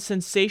bizarre and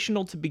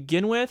sensational to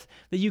begin with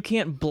that you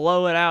can't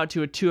blow it out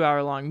to a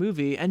 2-hour long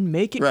movie and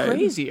make it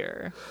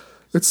crazier.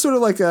 It's sort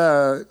of like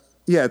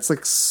it's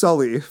like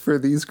Sully for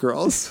these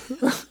girls.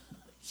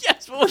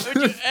 Yes, What would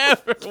you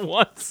ever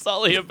want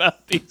Sully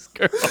about these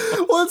girls?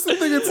 Well, that's the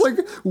thing. It's like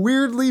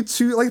weirdly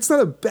too, like, it's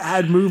not a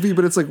bad movie,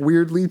 but it's like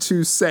weirdly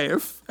too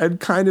safe and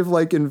kind of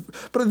like,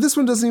 but this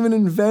one doesn't even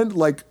invent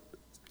like,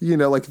 you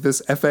know, like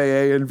this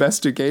FAA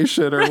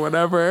investigation or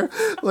whatever.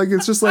 Like,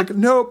 it's just like,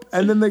 nope.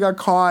 And then they got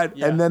caught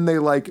and then they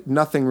like,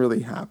 nothing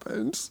really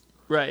happened.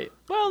 Right.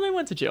 Well, they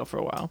went to jail for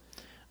a while.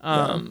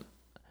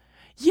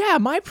 Yeah,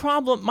 my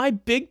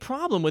big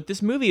problem with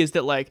this movie is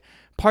that like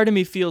part of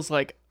me feels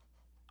like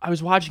I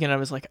was watching it and I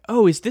was like,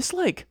 oh, is this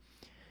like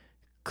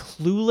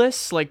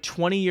Clueless like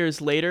 20 years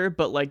later,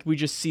 but like we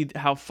just see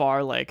how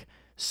far like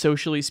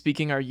socially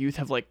speaking our youth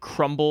have like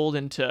crumbled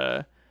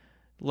into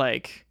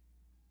like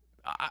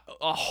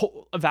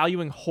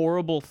valuing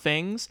horrible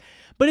things.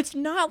 But it's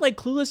not like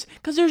Clueless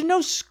because there's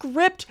no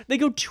script.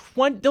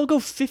 They'll go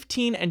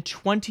 15 and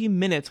 20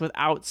 minutes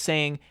without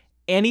saying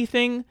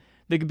anything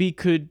that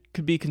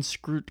could be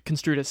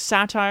construed as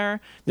satire.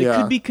 That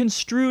could be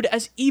construed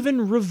as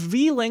even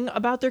revealing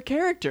about their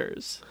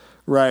characters.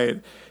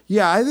 Right.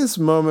 Yeah, I had this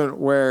moment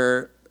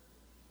where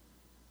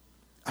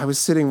I was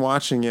sitting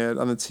watching it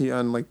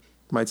on like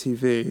my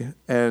TV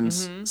and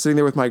sitting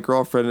there with my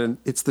girlfriend, and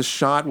it's the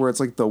shot where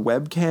it's like the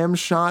webcam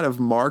shot of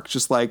Mark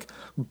just like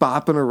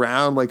bopping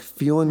around, like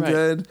feeling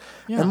good.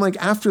 Yeah. And like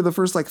after the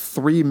first like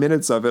 3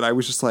 minutes of it, I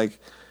was just like,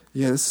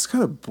 yeah, this is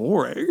kind of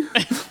boring.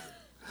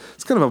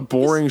 It's kind of a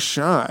boring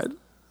shot.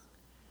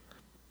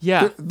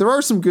 Yeah. There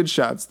are some good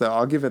shots, though.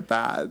 I'll give it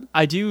that.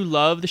 I do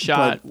love the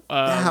shot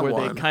where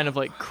one. they kind of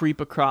like creep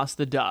across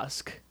the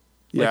dusk.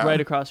 Like right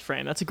across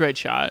frame. That's a great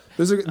shot.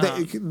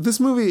 This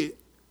movie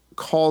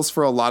calls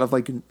for a lot of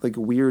like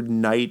weird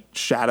night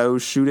shadow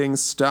shooting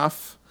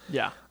stuff.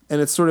 Yeah.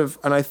 And it's sort of,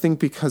 and I think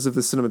because of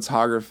the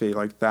cinematography,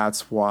 like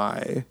that's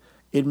why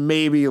it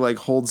maybe like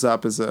holds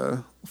up as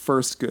a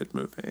first good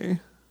movie.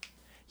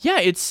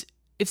 Yeah, it's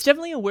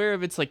definitely aware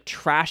of its like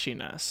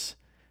trashiness,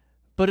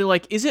 but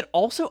is it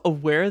also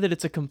aware that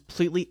it's a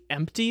completely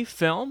empty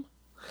film?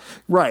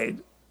 Right.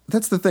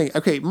 That's the thing.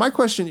 Okay, my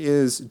question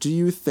is, do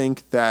you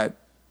think that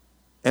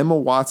Emma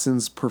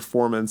Watson's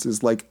performance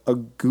is like a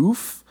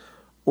goof,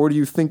 or do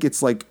you think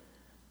it's like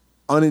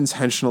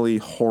unintentionally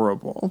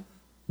horrible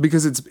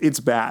because it's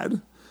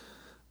bad?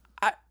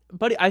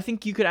 Buddy, I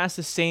think you could ask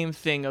the same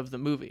thing of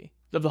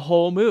the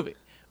whole movie,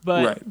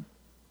 but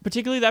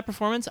particularly that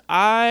performance,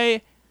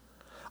 I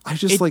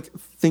just like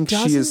think she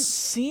is. Doesn't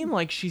seem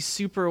like she's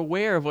super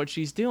aware of what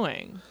she's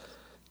doing.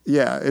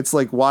 Yeah, it's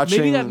like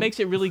watching. Maybe that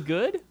makes it really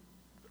good.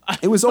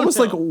 It was almost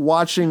like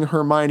watching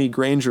Hermione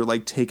Granger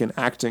like take an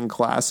acting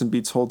class and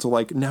be told to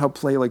like now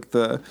play like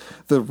the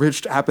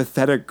rich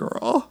apathetic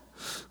girl.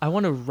 I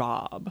want to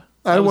rob.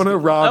 I want to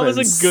rob. That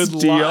was a good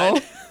steal.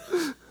 Line.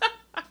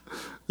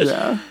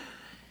 Yeah.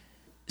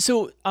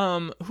 So,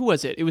 who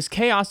was it? It was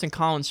K. Austin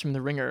Collins from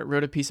The Ringer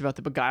wrote a piece about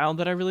The Beguiled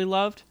that I really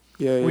loved.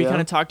 Yeah, where he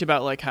kind of talked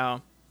about like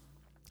how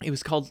it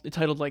was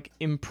titled like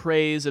 "In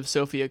Praise of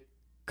Sofia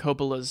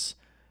Coppola's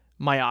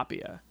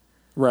Myopia."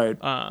 Right.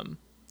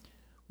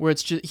 Where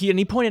it's just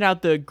he pointed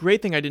out the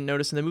great thing I didn't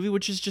notice in the movie,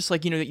 which is just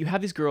like, you know, that you have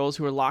these girls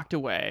who are locked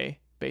away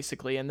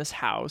basically in this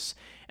house,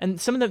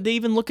 and some of them, they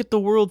even look at the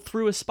world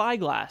through a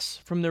spyglass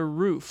from their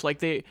roof. Like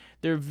they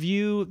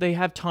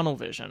have tunnel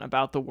vision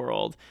about the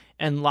world,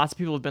 and lots of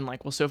people have been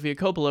like, well, Sofia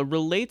Coppola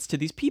relates to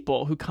these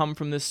people who come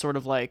from this sort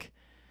of like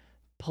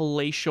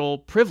palatial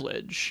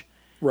privilege.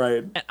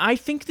 Right. And I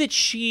think that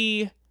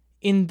she,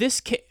 in this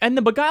case, and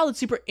The Beguiled is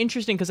super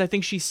interesting because I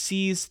think she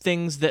sees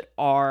things that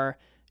are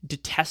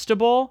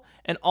detestable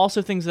and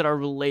also things that are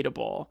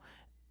relatable.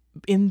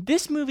 In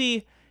this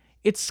movie,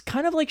 it's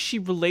kind of like she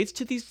relates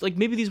to these, like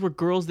maybe these were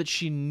girls that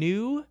she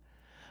knew,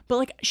 but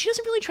like she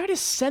doesn't really try to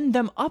send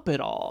them up at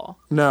all.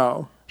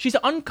 No. She's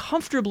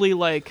uncomfortably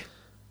like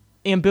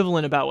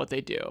ambivalent about what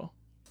they do.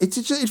 It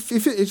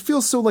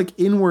feels so like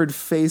inward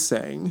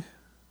facing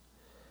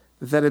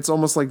that it's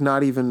almost like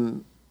not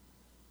even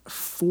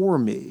for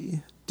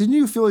me. Didn't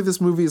you feel like this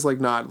movie is like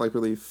not like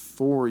really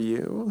for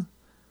you?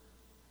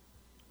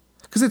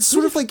 Because it's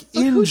sort of like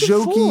in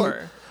jokey.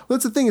 Well,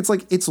 that's the thing. It's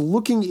like it's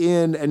looking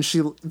in, and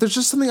there's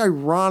just something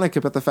ironic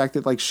about the fact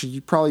that like she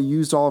probably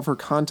used all of her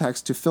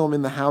contacts to film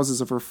in the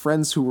houses of her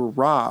friends who were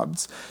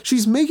robbed.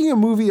 She's making a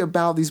movie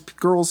about these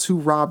girls who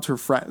robbed her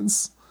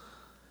friends.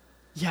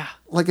 Yeah.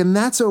 Like, and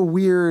that's a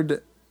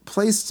weird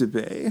place to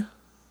be.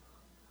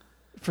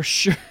 For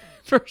sure.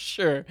 For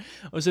sure.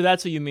 Oh, so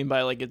that's what you mean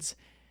by like it's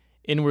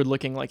inward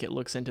looking, like it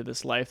looks into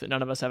this life that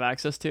none of us have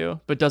access to,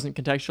 but doesn't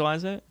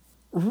contextualize it?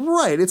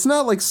 Right. It's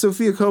not like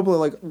Sofia Coppola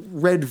like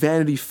read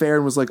Vanity Fair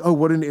and was like, oh,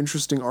 what an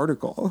interesting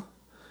article.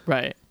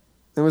 Right.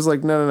 It was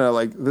like, no.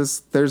 Like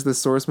there's this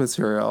source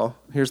material.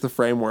 Here's the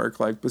framework.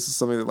 Like this is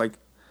something that like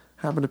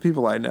happened to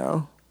people I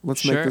know.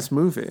 Let's make this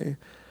movie.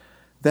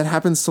 That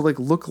happens to like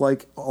look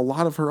like a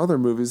lot of her other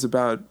movies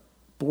about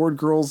bored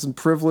girls and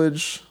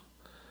privilege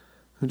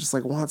who just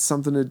like want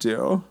something to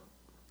do.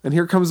 And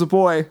here comes a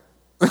boy.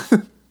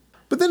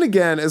 But then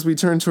again, as we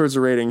turn towards a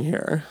rating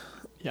here.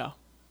 Yeah.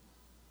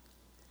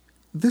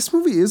 This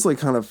movie is like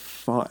kind of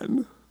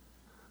fun.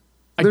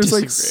 There's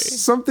like disagree.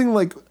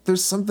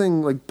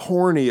 something like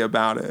porny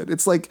about it.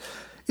 It's like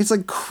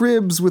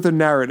Cribs with a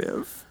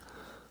narrative.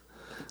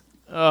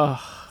 Ugh.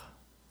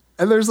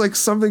 And there's like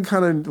something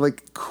kind of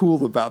like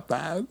cool about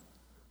that.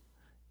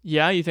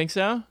 Yeah, you think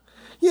so?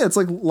 Yeah, it's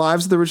like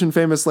Lives of the Rich and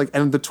Famous, like,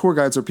 and the tour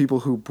guides are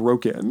people who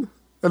broke in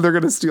and they're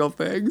gonna steal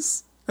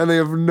things. And they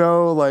have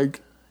no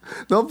like,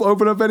 they'll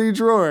open up any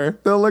drawer.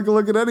 They'll like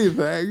look at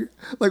anything.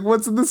 Like,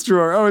 what's in this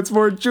drawer? Oh, it's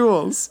more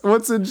jewels.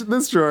 What's in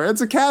this drawer?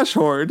 It's a cash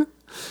hoard.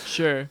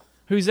 Sure.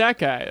 Who's that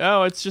guy?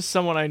 Oh, it's just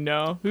someone I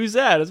know. Who's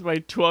that? It's my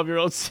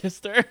 12-year-old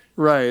sister.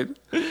 Right.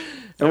 And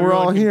we're Everyone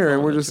all can here go and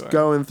on we're the just tour.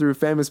 going through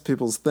famous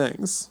people's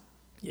things.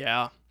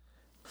 Yeah.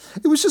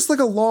 It was just like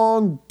a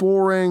long,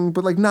 boring,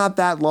 but like not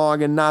that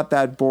long and not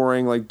that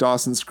boring, like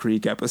Dawson's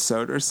Creek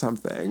episode or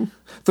something.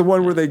 The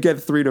one where they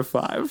get 3 to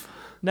 5.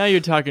 Now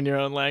you're talking your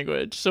own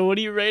language. So what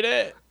do you rate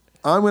it?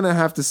 I'm going to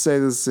have to say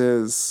this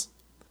is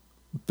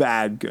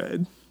bad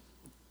good.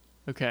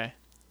 Okay.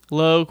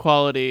 Low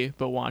quality,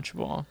 but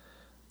watchable.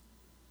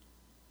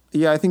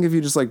 Yeah, I think if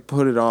you just like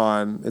put it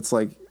on, it's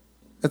like,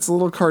 it's a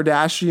little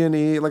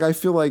Kardashian-y. Like, I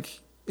feel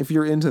like if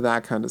you're into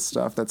that kind of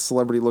stuff, that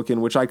celebrity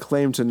look-in, which I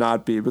claim to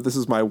not be, but this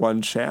is my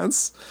one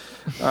chance.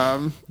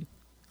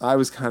 I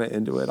was kind of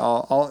into it.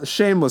 I'll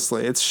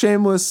shamelessly. It's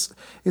shameless.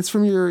 It's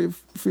for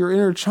your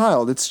inner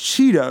child. It's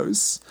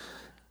Cheetos.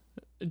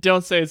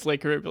 Don't say it's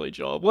Lake Billy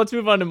Joel. Let's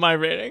move on to my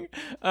rating.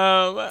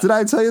 Did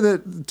I tell you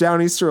that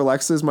Downeaster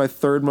Alexa is my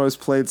third most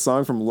played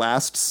song from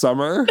last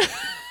summer?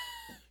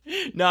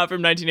 Not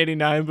from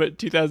 1989, but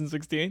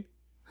 2016.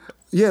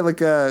 Yeah, like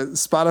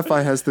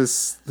Spotify has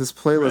this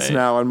playlist Right.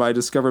 now on my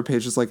Discover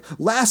page. It's like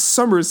last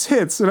summer's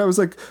hits, and I was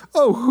like,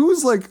 oh,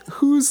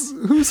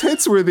 whose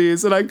hits were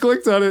these? And I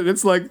clicked on it, and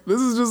it's like,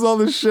 this is just all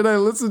the shit I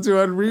listened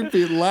to on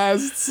repeat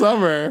last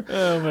summer.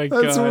 Oh my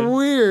god, That's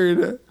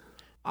weird.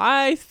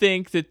 I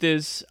think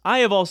that I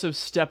have also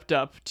stepped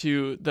up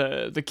to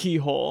the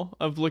keyhole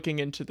of looking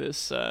into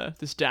this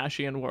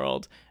Dashian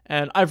world,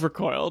 and I've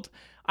recoiled.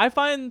 I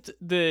find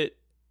that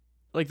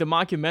like the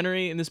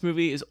mockumentary in this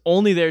movie is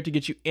only there to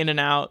get you in and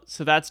out,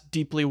 so that's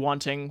deeply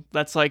wanting.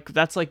 That's like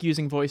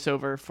using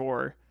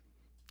voiceover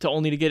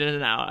to get in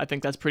and out. I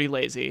think that's pretty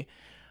lazy.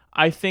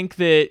 I think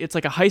that it's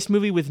like a heist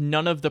movie with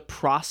none of the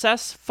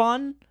process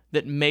fun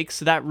that makes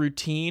that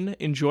routine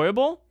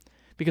enjoyable,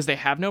 because they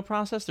have no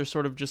process. They're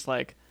sort of just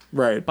like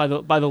Right. by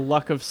the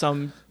luck of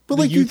some. But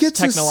the like you youth's get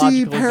to see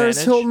technological Paris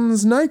advantage.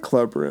 Hilton's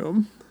nightclub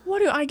room. What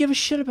do I give a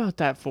shit about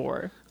that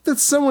for?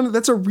 That's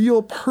a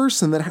real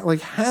person that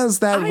like has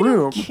that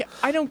room.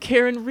 I don't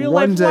care in real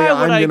One life. day Why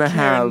would I'm I gonna care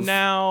have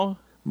now?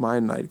 My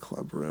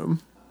nightclub room.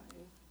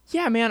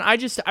 Yeah, man.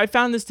 I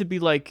found this to be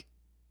like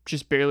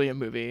just barely a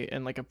movie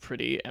and like a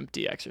pretty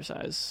empty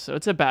exercise. So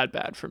it's a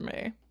bad for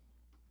me.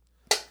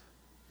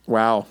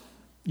 Wow.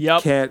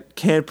 Yep.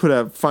 Can't put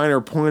a finer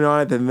point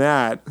on it than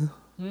that.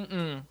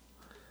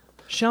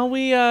 Shall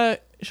we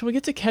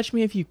get to Catch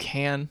Me If You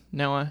Can,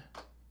 Noah?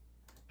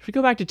 Should we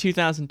go back to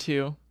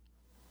 2002?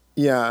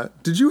 Yeah.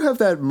 Did you have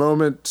that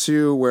moment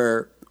too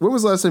where, when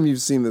was the last time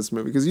you've seen this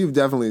movie? Because you've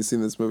definitely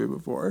seen this movie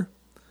before.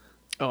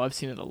 Oh, I've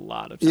seen it a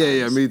lot of times.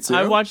 Yeah, me too.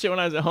 I watched it when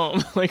I was at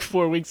home like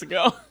 4 weeks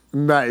ago.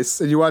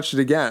 Nice. And you watched it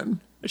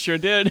again. I sure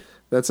did.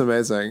 That's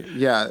amazing.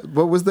 Yeah.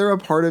 But was there a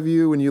part of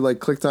you when you like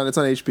clicked on, it's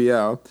on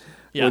HBO.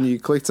 Yeah. When you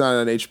clicked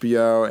on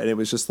HBO and it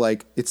was just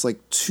like, it's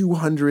like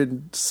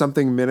 200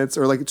 something minutes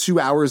or like 2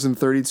 hours and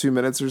 32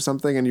 minutes or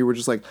something. And you were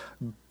just like,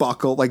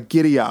 buckle, like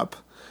giddy up.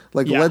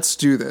 Like, Yeah. let's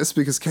do this,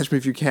 because Catch Me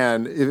If You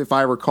Can, if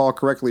I recall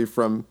correctly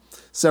from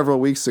several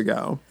weeks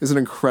ago, is an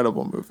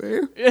incredible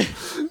movie.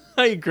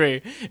 I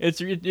agree. It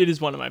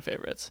is one of my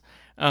favorites.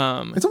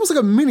 It's almost like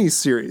a mini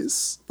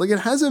series. Like,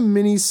 it has a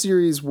mini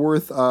series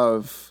worth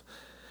of,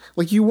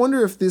 like, you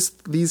wonder if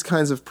these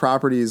kinds of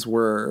properties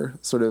were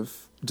sort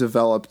of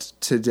developed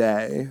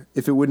today,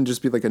 if it wouldn't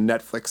just be like a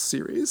Netflix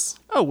series.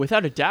 Oh,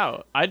 without a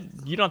doubt.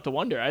 You don't have to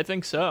wonder. I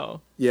think so.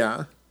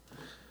 Yeah.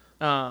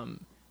 Yeah,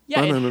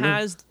 it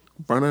has.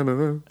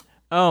 Ba-na-na-na.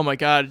 Oh my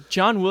God,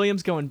 John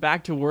Williams going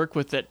back to work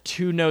with that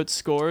 2-note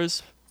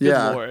scores. Good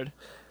Yeah. Lord.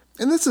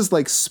 And this is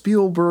like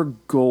Spielberg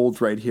gold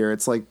right here.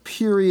 It's like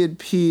period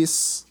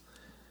piece,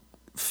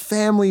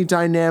 family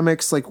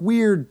dynamics, like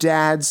weird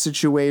dad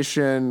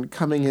situation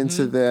coming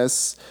into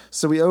this.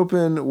 So we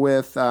open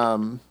with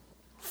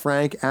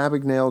Frank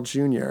Abignale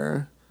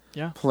Jr.,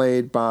 Yeah.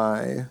 played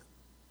by,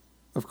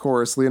 of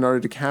course,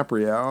 Leonardo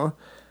DiCaprio.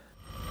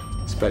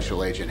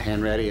 Special Agent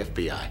Hanratty,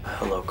 FBI.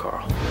 Hello,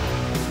 Carl.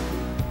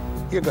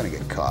 You're gonna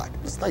get caught.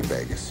 It's like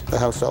Vegas. The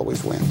house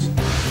always wins.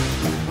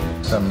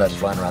 Some nuts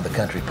flying around the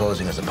country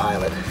posing as a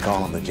pilot,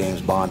 calling the James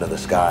Bond of the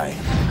sky.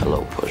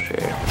 Hello, Pusher.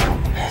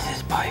 This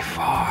is by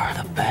far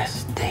the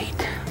best date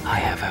I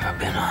have ever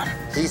been on.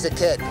 He's a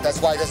kid.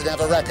 That's why he doesn't have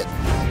a record.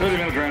 30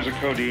 milligrams of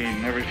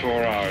codeine every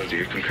 4 hours. Do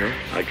you concur?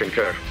 I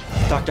concur.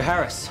 Dr.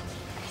 Harris,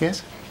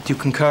 Yes? do you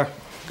concur?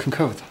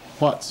 Concur with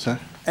what, sir?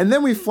 And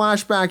then we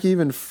flash back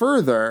even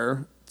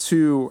further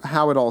to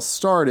how it all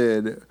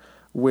started,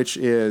 which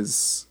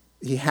is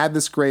he had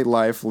this great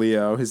life,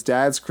 Leo. His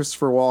dad's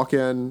Christopher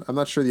Walken. I'm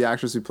not sure the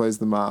actress who plays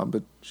the mom,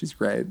 but she's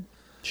great.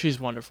 She's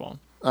wonderful.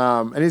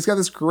 And he's got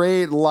this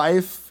great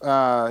life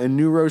in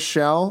New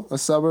Rochelle, a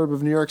suburb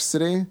of New York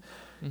City.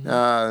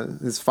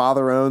 His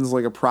father owns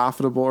like a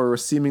profitable or a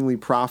seemingly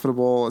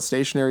profitable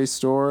stationery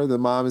store. The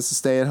mom is a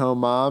stay-at-home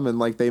mom, and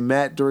like they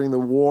met during the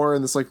war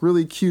in this like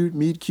really cute,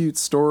 meet cute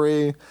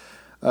story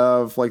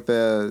of like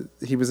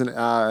he was an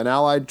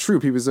Allied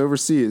troop. He was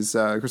overseas,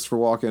 Christopher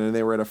Walken, and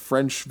they were at a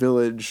French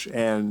village,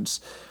 and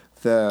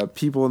the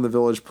people in the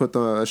village put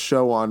a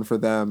show on for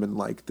them, and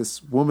like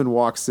this woman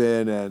walks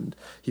in and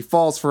he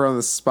falls for her on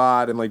the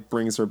spot and like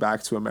brings her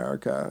back to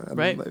America, and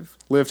they've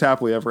lived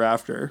happily ever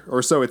after,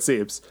 or so it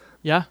seems.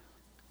 Yeah.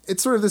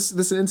 It's sort of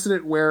this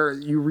incident where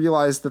you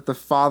realize that the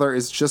father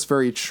is just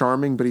very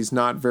charming, but he's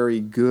not very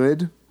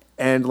good.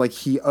 And like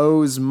he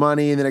owes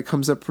money, and then it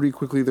comes up pretty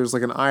quickly. There's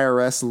like an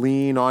IRS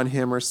lien on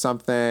him or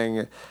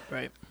something.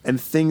 Right. And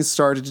things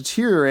start to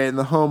deteriorate in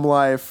the home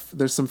life.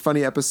 There's some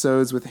funny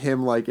episodes with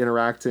him like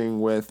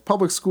interacting with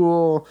public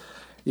school.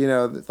 You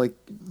know, like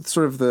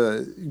sort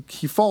of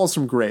he falls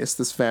from grace,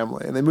 this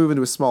family, and they move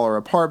into a smaller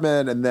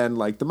apartment, and then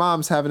like the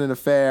mom's having an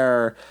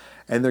affair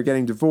and they're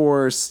getting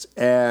divorced.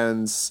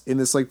 And in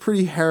this like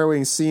pretty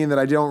harrowing scene that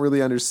I don't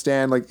really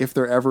understand, like if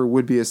there ever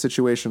would be a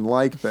situation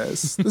like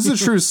this. This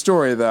is a true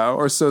story though,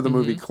 or so the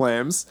movie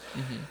claims.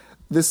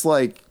 This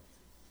like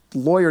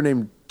lawyer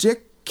named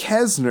Dick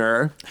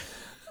Kesner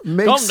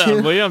makes Calm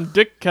down, William.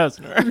 Dick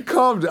Kesner.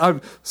 Calm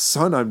down.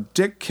 Son, I'm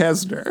Dick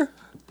Kesner.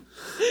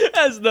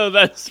 As though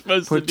that's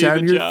supposed Put to do down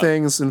the your job.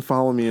 things and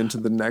follow me into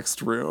the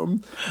next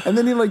room. And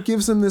then he like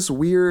gives him this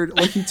weird,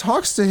 like he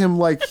talks to him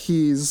like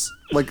he's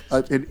like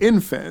an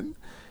infant.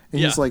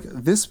 And he's like,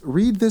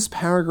 read this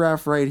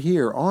paragraph right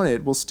here. On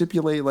it will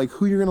stipulate like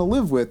who you're going to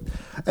live with.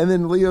 And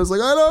then Leo's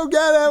like, I don't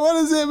get it. What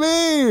does it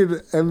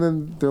mean? And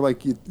then they're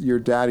like, your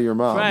dad or your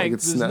mom. Frank, like,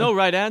 it's there's no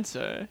right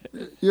answer.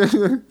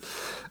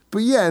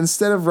 But yeah,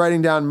 instead of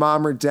writing down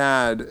mom or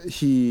dad,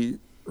 he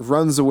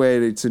runs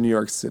away to New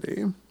York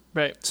City.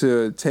 Right.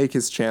 To take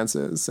his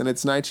chances. And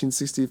it's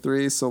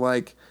 1963, so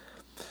like,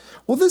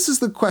 well, this is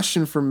the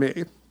question for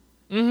me.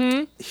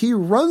 He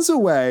runs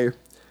away,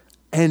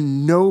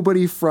 and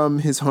nobody from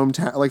his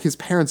hometown, like his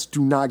parents,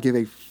 do not give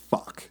a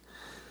fuck.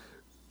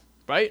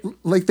 Right?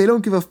 Like, they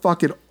don't give a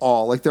fuck at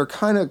all. Like, they're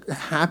kind of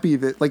happy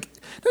that, like,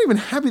 not even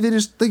happy,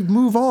 they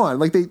move on.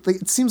 Like,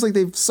 it seems like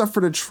they've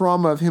suffered a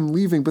trauma of him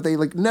leaving, but they,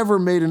 like, never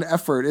made an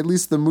effort. At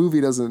least the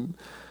movie doesn't,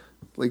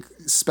 like,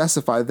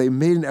 specify. They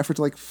made an effort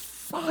to, like,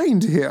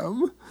 find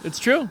him. It's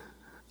true.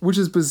 Which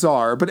is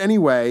bizarre. But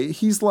anyway,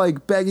 he's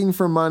like begging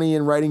for money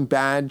and writing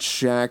bad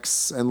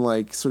checks and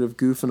like sort of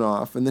goofing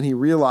off. And then he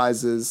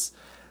realizes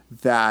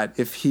that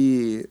if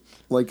he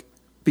like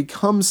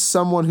becomes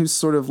someone who's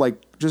sort of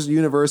like just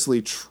universally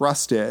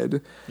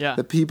trusted,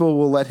 that people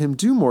will let him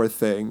do more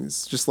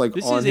things. Just like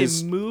this on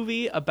is a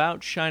movie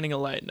about shining a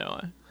light,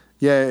 Noah.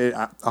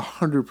 Yeah,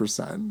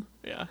 100%.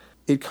 Yeah.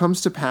 It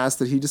comes to pass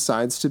that he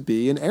decides to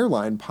be an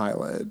airline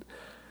pilot.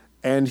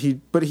 And he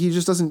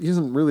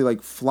doesn't really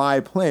like fly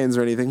planes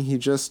or anything. He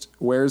just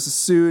wears a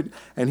suit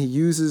and he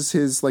uses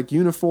his like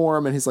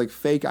uniform and his like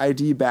fake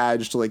ID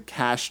badge to like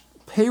cash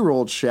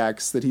payroll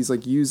checks that he's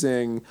like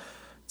using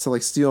to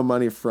like steal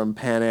money from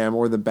Pan Am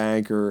or the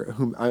bank or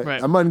whom.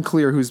 I'm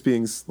unclear who's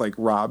being like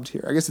robbed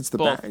here. I guess it's the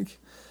bank.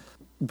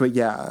 But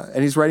yeah,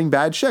 and he's writing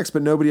bad checks,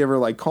 but nobody ever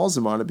like calls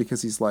him on it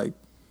because he's like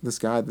this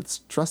guy that's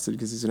trusted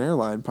because he's an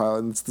airline pilot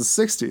and it's the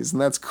 60s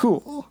and that's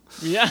cool.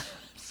 Yeah,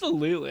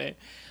 absolutely.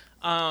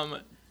 And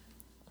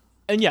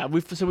yeah,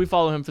 we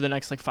follow him for the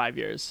next like 5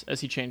 years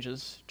as he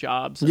changes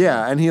jobs.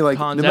 And he like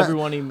cons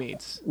everyone he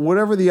meets.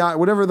 Whatever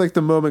like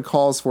the moment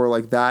calls for,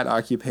 like that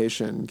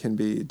occupation can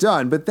be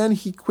done. But then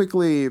he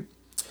quickly.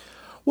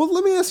 Well,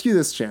 let me ask you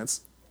this,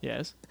 Chance.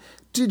 Yes.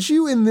 Did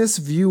you in this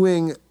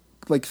viewing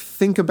like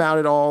think about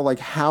it all, like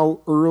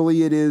how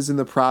early it is in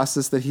the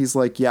process that he's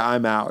like, yeah,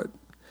 I'm out,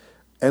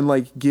 and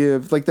like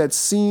give like that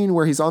scene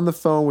where he's on the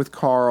phone with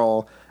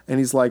Carl. And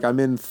he's like, I'm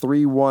in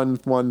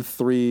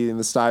 3113 in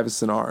the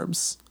Stuyvesant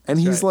Arms. And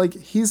he's like,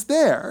 he's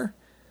there.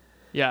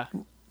 Yeah.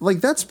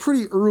 Like, that's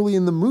pretty early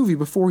in the movie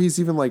before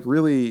he's even, like,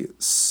 really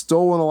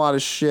stolen a lot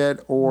of shit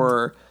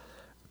or...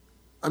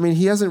 I mean,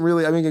 he hasn't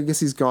really... I mean, I guess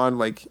he's gone,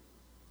 like,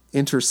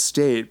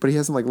 interstate, but he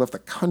hasn't, like, left the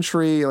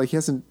country. Like, he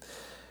hasn't...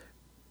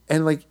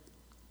 And, like,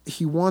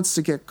 he wants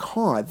to get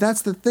caught.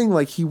 That's the thing.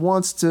 Like, he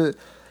wants to...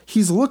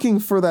 He's looking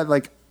for that,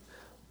 like,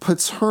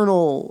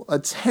 paternal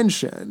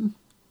attention.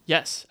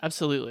 Yes,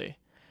 absolutely.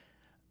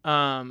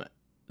 The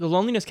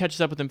loneliness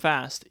catches up with him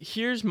fast.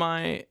 Here's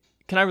my...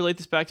 Can I relate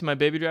this back to my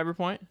Baby Driver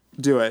point?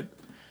 Do it.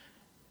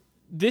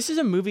 This is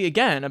a movie,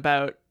 again,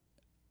 about...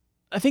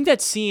 I think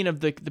that scene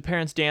of the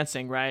parents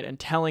dancing, right, and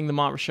telling the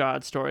Mont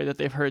Rashad story that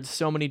they've heard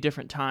so many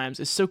different times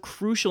is so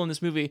crucial in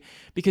this movie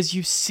because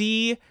you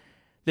see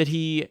that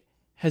he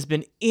has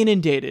been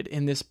inundated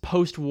in this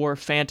post-war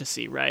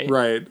fantasy, right?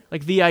 Right.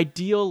 Like the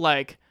ideal,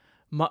 like,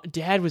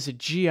 Dad was a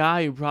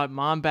GI who brought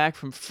Mom back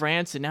from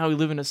France, and now we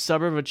live in a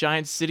suburb of a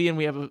giant city, and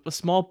we have a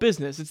small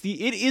business. It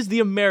is the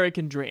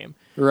American dream.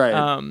 Right.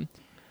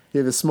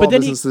 Yeah, the small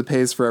business that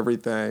pays for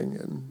everything.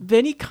 And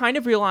then he kind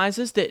of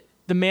realizes that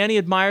the man he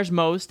admires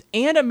most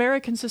and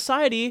American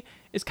society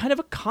is kind of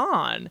a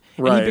con.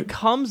 Right. And he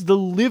becomes the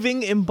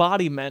living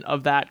embodiment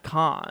of that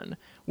con,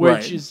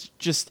 which is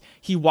just,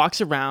 he walks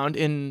around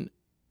and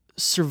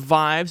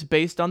survives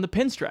based on the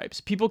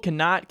pinstripes. People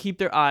cannot keep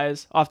their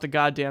eyes off the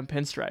goddamn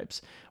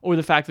pinstripes, or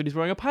the fact that he's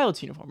wearing a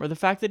pilot's uniform, or the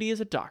fact that he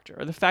is a doctor,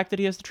 or the fact that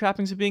he has the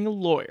trappings of being a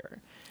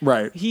lawyer.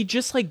 Right. He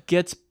just like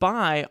gets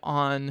by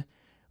on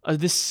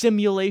this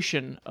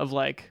simulation of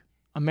like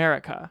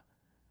America,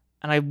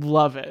 and I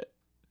love it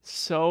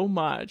so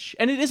much.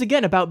 And it is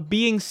again about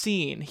being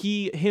seen,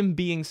 him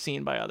being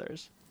seen by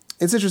others.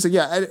 It's interesting.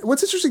 Yeah. And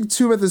what's interesting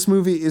too about this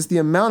movie is the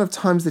amount of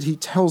times that he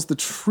tells the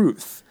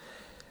truth.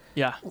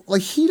 Yeah.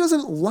 Like, he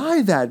doesn't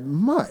lie that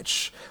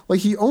much.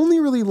 Like, he only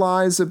really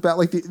lies about,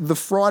 like, the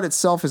fraud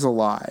itself is a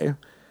lie.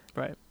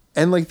 Right.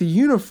 And, like, the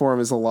uniform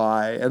is a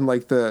lie. And,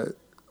 like,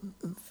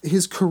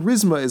 his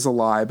charisma is a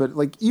lie. But,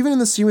 like, even in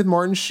the scene with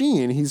Martin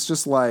Sheen, he's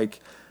just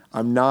like,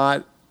 I'm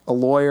not a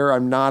lawyer.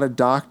 I'm not a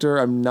doctor.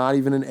 I'm not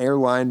even an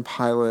airline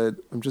pilot.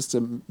 I'm just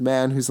a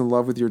man who's in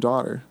love with your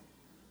daughter.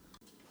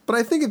 But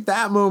I think at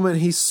that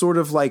moment, he sort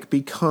of, like,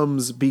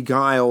 becomes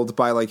beguiled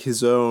by, like,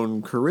 his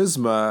own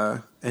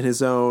charisma and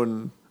his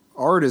own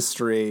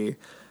artistry,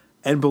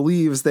 and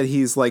believes that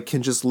he's like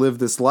can just live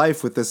this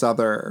life with this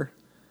other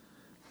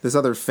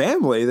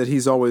family that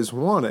he's always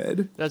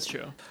wanted. That's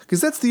true.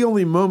 Because that's the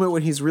only moment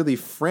when he's really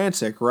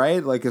frantic,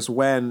 right? Like, is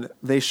when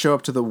they show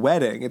up to the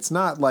wedding. It's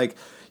not like,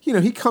 you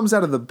know, he comes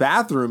out of the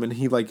bathroom and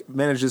he like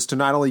manages to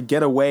not only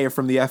get away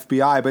from the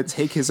FBI, but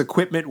take his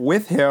equipment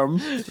with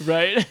him.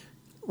 Right.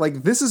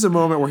 Like, this is a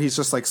moment where he's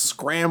just like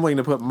scrambling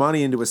to put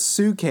money into a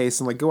suitcase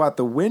and like go out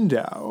the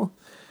window.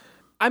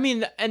 I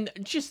mean, and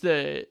just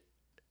the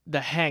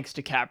Hanks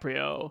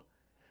DiCaprio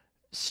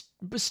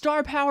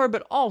star power,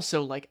 but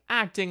also like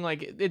acting,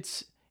 like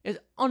it's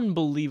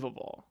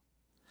unbelievable.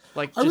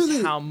 Like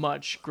just how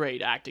much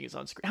great acting is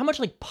on screen, how much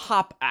like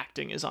pop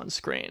acting is on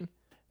screen.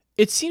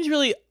 It seems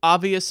really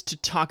obvious to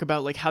talk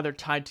about like how they're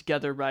tied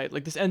together, right?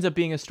 Like this ends up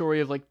being a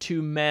story of like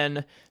two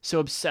men so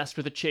obsessed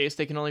with a chase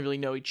they can only really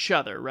know each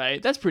other,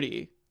 right? That's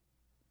pretty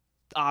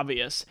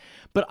obvious.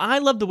 But I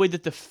love the way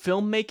that the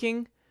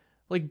filmmaking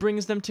like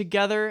brings them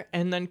together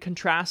and then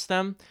contrasts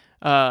them.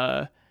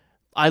 I'd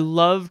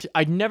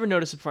never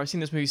noticed it before. I've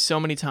seen this movie so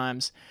many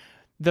times.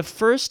 The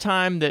first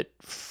time that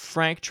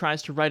Frank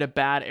tries to write a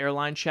bad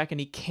airline check and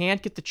he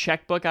can't get the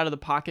checkbook out of the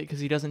pocket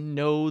because he doesn't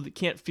know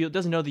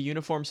the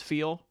uniform's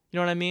feel. You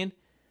know what I mean?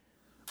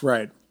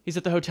 Right. He's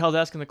at the hotel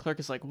desk and the clerk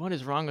is like, what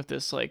is wrong with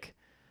this like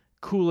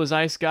cool as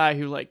ice guy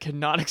who like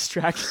cannot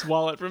extract his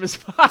wallet from his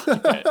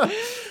pocket?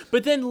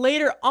 But then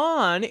later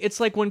on, it's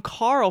like when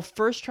Carl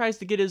first tries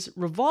to get his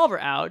revolver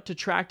out to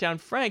track down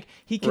Frank,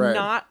 he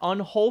cannot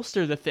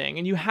unholster the thing.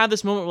 And you have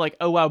this moment where like,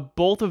 oh wow,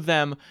 both of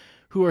them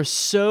who are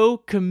so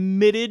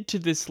committed to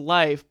this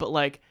life, but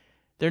like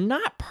they're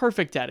not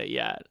perfect at it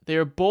yet. They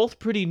are both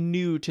pretty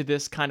new to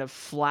this kind of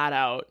flat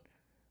out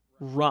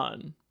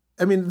run.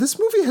 I mean, this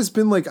movie has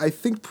been, like, I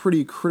think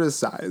pretty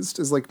criticized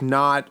as, like,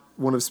 not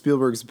one of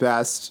Spielberg's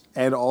best,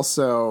 and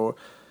also,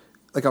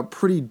 like, a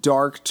pretty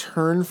dark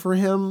turn for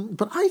him.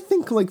 But I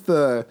think, like,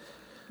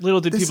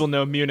 Little did people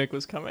know Munich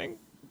was coming.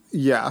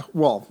 Yeah,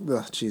 well,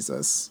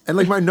 Jesus. And,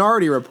 like,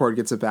 Minority Report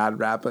gets a bad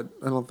rap, but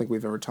I don't think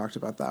we've ever talked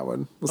about that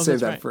one. We'll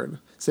save that for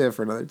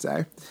another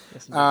day.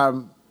 Yes,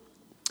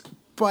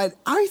 but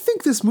I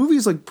think this movie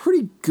is, like,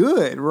 pretty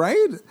good,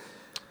 right?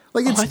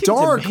 Like, it's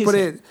dark, but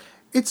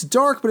It's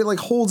dark, but it like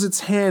holds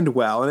its hand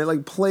well, and it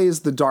like plays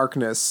the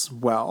darkness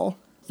well.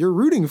 You're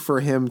rooting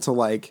for him to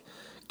like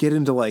get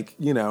into like,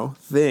 you know,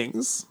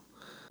 things.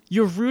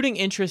 Your rooting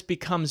interest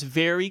becomes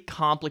very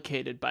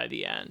complicated by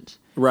the end.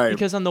 Right.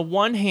 Because on the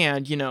one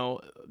hand, you know,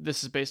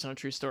 this is based on a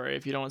true story.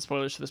 If you don't want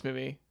spoilers for this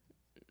movie,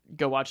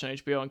 go watch it on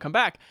HBO and come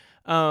back.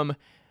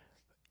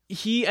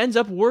 He ends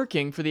up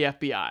working for the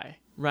FBI,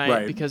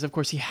 right? Because of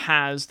course he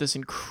has this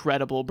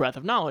incredible breadth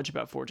of knowledge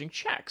about forging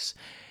checks.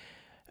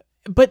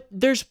 But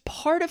there's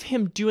part of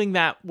him doing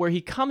that where he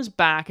comes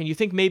back and you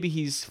think maybe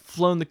he's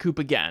flown the coop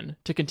again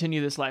to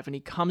continue this life, and he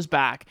comes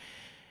back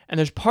and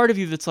there's part of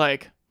you that's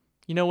like,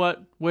 you know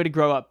what? Way to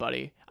grow up,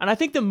 buddy. And I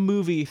think the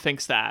movie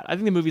thinks that. I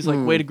think the movie's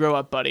like, way to grow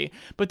up, buddy.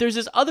 But there's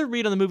this other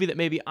read on the movie that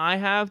maybe I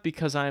have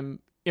because I'm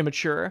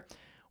immature,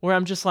 where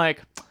I'm just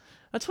like,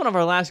 that's one of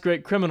our last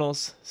great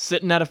criminals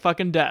sitting at a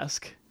fucking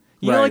desk.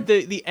 You know, like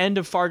the end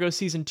of Fargo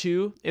season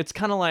 2? It's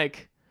kind of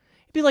like,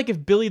 it'd be like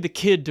if Billy the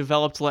Kid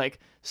developed like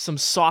some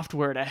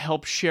software to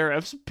help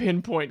sheriffs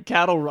pinpoint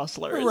cattle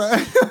rustlers.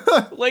 Right.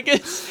 Like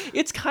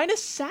it's kind of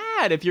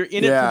sad if you're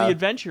in it for the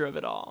adventure of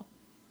it all.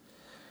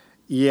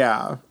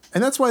 Yeah.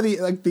 And that's why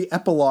the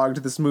epilogue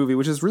to this movie,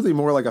 which is really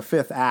more like a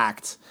fifth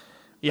act,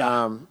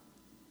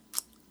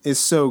 is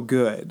so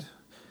good.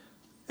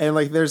 And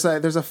like there's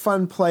a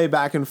fun play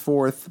back and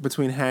forth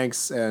between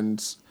Hanks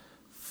and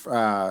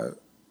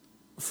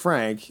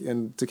Frank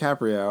and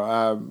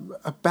DiCaprio,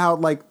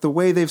 about like the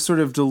way they've sort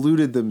of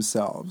deluded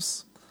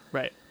themselves.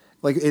 Right.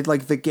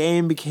 Like the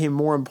game became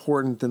more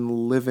important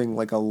than living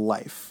like a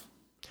life.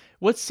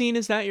 What scene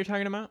is that you're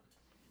talking about?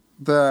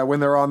 When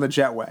they're on the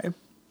jetway,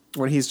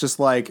 when he's just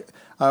like,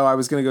 oh, I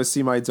was going to go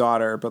see my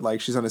daughter, but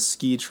like she's on a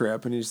ski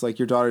trip, and he's like,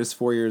 your daughter's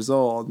 4 years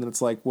old. And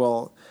it's like,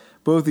 well,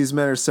 both these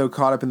men are so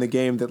caught up in the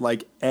game that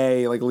like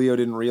Leo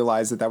didn't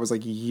realize that was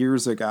like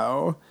years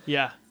ago.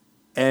 Yeah.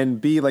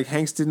 And B, like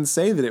Hanks didn't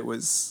say that it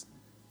was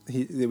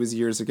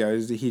years ago.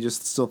 He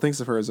just still thinks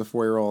of her as a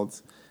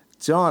 4-year-old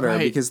daughter, right,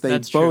 because they're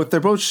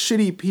both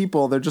shitty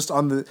people. They're just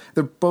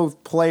they're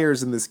both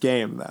players in this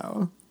game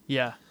though.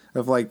 Yeah.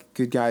 Of like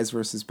good guys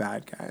versus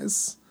bad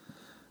guys,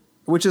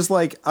 which is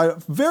like a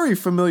very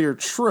familiar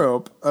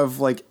trope of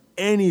like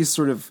any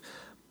sort of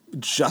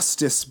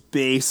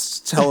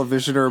justice-based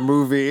television or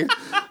movie.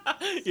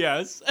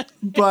 Yes.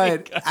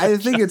 But I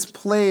think it's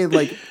played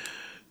like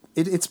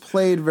it's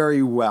played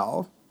very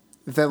well.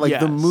 That like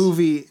the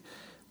movie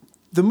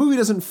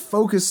doesn't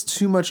focus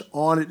too much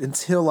on it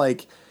until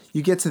like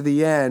you get to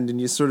the end and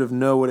you sort of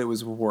know what it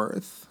was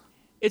worth.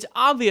 It's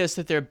obvious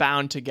that they're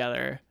bound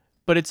together,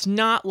 but it's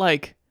not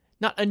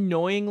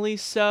annoyingly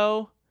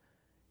so.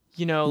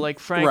 You know, like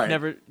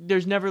Frank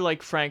there's never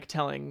like Frank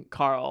telling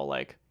Carl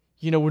like,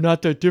 you know, we're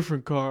not that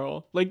different,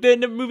 Carl. Like the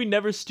movie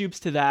never stoops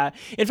to that.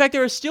 In fact,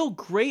 there are still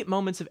great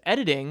moments of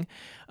editing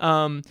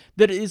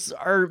that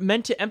are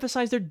meant to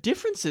emphasize their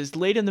differences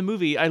late in the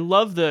movie. I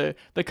love the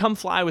 "Come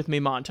Fly With Me"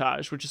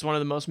 montage, which is one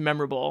of the most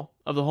memorable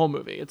of the whole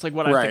movie. It's like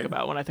what I think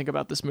about when I think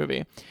about this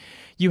movie.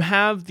 You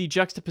have the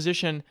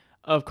juxtaposition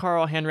of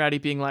Carl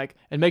Hanratty being like,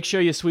 and make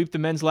sure you sweep the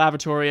men's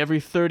lavatory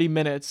every 30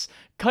 minutes.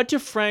 Cut to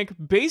Frank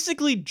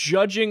basically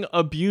judging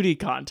a beauty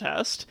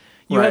contest.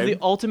 You have the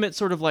ultimate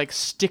sort of like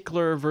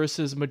stickler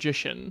versus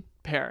magician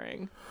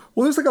pairing.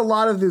 Well, there's like a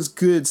lot of these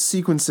good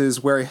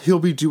sequences where he'll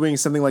be doing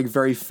something like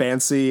very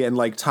fancy, and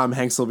like Tom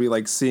Hanks will be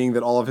like seeing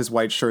that all of his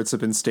white shirts have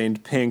been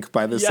stained pink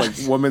by this like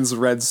woman's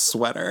red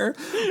sweater,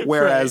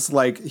 whereas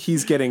like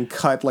he's getting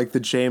cut like the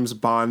James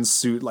Bond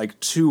suit like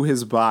to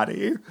his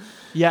body.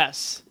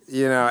 Yes.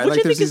 You know,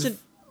 which like I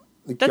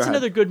think that's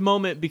another good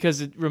moment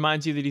because it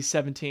reminds you that he's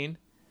 17.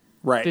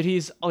 Right. That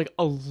he's like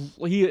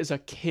he is a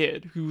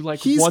kid who like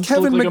he's wants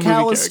Kevin to look like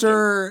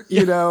McAllister,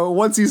 you know,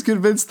 once he's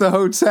convinced the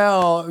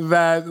hotel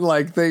that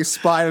like they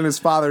spied on his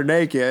father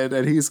naked,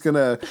 and he's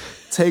gonna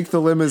take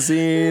the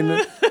limousine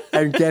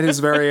and get his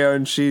very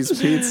own cheese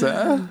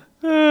pizza.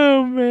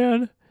 Oh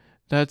man.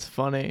 That's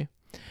funny.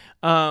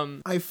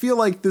 I feel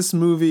like this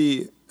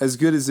movie, as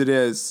good as it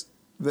is,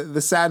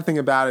 the sad thing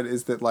about it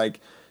is that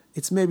like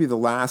it's maybe the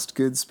last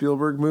good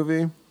Spielberg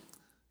movie.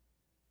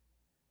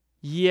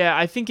 Yeah,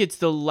 I think it's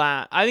the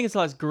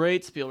last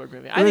great Spielberg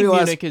movie. I think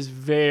Munich is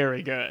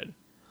very good.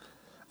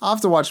 I'll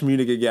have to watch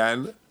Munich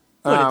again.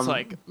 But it's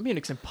like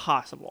Munich's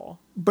impossible.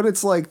 But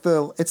it's like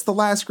the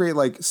last great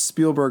like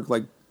Spielberg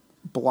like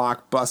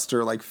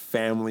blockbuster like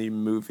family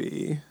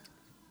movie.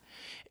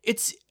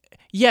 It's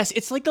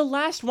like the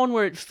last one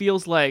where it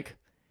feels like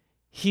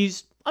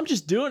I'm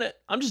just doing it.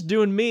 I'm just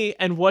doing me,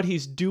 and what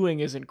he's doing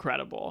is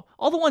incredible.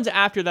 All the ones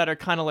after that are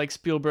kind of like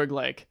Spielberg,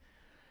 like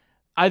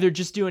either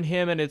just doing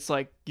him and it's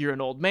like you're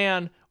an old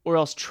man, or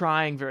else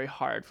trying very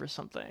hard for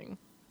something.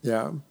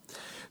 Yeah.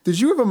 Did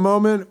you have a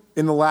moment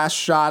in the last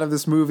shot of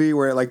this movie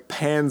where it like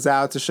pans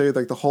out to show you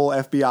like the whole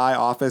FBI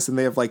office, and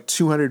they have like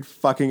 200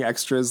 fucking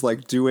extras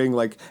like doing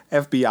like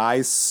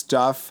FBI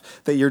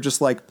stuff that you're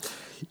just like,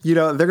 you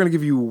know, they're going to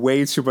give you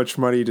way too much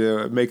money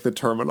to make the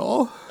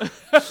terminal.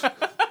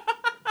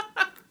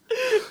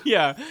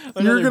 Yeah.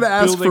 You're going to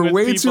ask for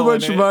way too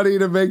much money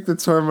to make the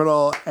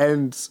terminal,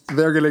 and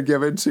they're going to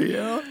give it to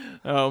you.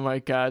 Oh my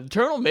God. The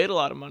terminal made a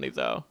lot of money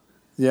though.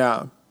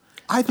 Yeah.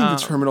 I think the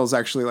terminal is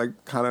actually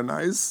like kind of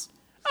nice.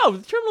 Oh,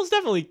 the terminal's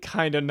definitely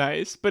kind of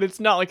nice, but it's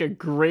not like a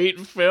great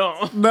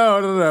film.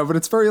 No, but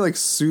it's very like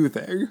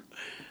soothing.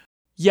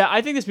 Yeah,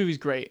 I think this movie's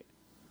great.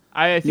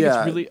 I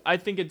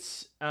think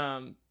it's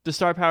the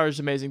star power is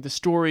amazing. The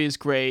story is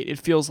great. It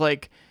feels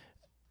like,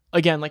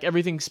 again, like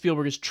everything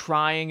Spielberg is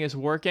trying is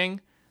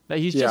working. That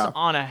he's just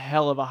on a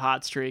hell of a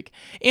hot streak.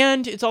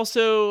 And it's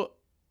also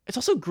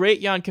great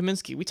Jan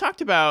Kaminski. We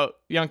talked about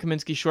Jan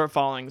Kaminski's short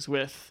fallings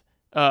with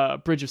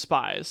Bridge of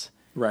Spies.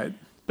 Right.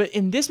 But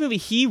in this movie,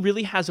 he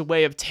really has a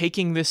way of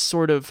taking this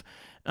sort of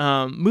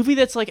movie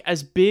that's like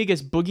as big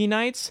as Boogie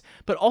Nights,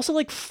 but also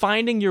like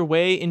finding your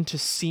way into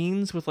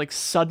scenes with like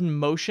sudden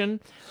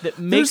motion that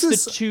makes the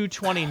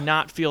 220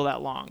 not feel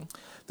that long.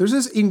 There's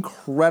this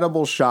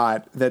incredible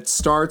shot that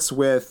starts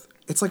with,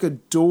 it's like a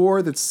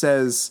door that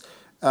says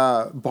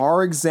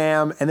bar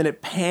exam, and then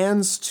it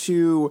pans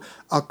to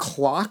a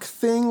clock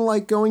thing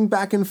like going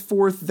back and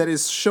forth that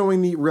is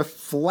showing the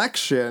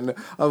reflection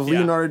of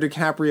Leonardo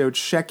DiCaprio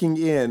checking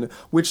in,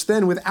 which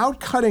then without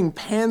cutting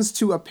pans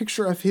to a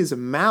picture of his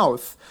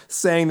mouth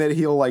saying that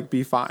he'll like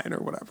be fine or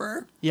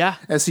whatever. Yeah.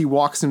 As he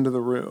walks into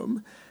the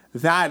room.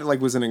 That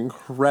like was an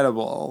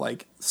incredible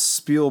like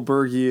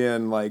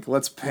Spielbergian like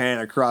let's pan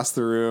across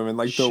the room in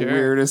like the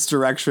weirdest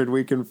direction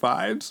we can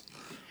find.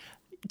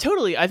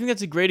 Totally. I think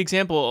that's a great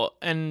example.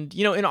 And,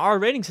 in our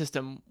rating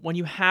system, when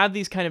you have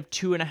these kind of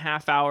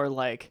 2.5 hour,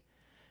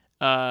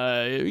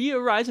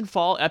 rise and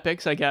fall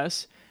epics, I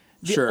guess,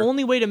 the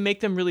only way to make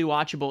them really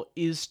watchable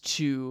is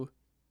to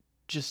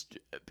just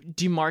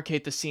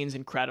demarcate the scenes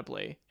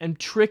incredibly and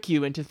trick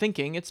you into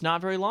thinking it's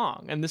not very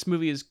long. And this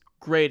movie is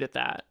great at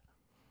that.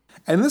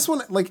 And this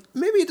one,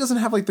 maybe it doesn't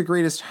have the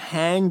greatest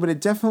hang, but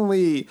it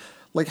definitely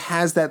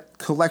has that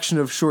collection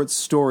of short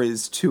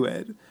stories to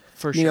it.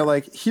 For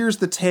sure. Here's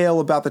the tale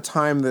about the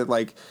time that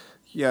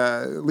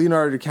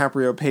Leonardo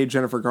DiCaprio paid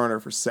Jennifer Garner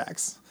for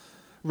sex.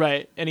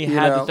 Right, and he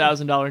had the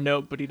 $1,000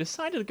 note, but he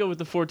decided to go with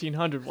the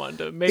 $1,400 one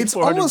to make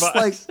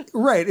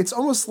 $400. It's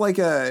almost like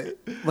a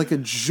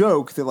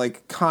joke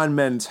that con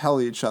men tell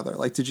each other.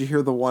 Did you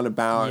hear the one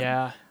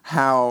about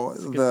how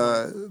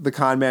the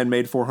con man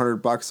made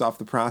 $400 off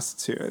the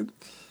prostitute?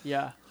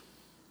 Yeah.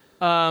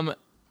 I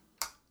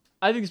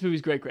think this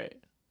movie's great.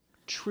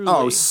 Truly.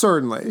 Oh,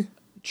 certainly.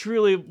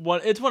 Truly,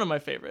 it's one of my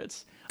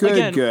favorites.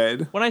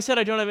 Good. When I said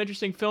I don't have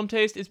interesting film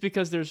taste, it's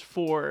because there's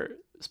 4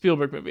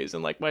 Spielberg movies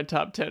in my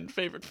top 10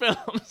 favorite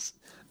films.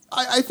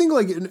 I think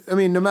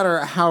no matter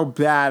how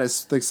bad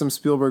as some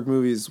Spielberg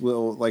movies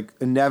will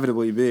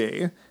inevitably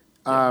be,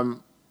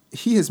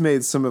 he has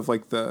made some of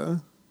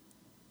the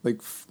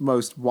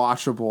most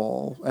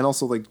watchable and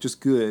also just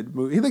good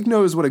movie. He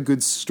knows what a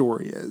good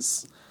story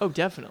is. Oh,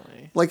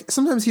 definitely.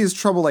 Sometimes he has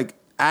trouble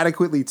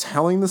adequately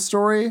telling the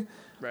story.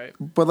 Right.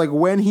 But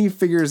when he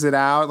figures it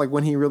out,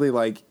 when he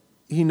really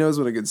he knows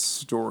what a good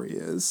story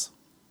is.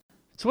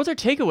 So what's our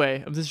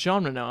takeaway of this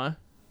genre, Noah?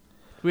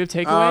 Do we have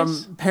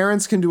takeaways?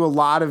 Parents can do a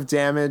lot of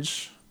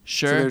damage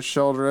to their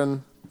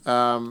children.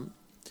 When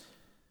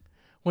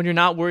you're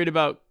not worried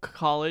about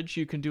college,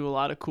 you can do a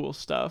lot of cool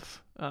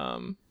stuff.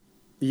 To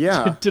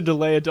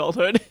delay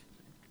adulthood.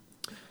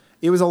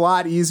 It was a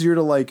lot easier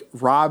to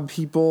rob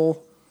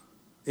people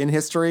in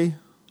history.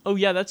 Oh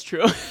yeah, that's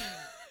true.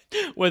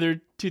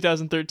 Whether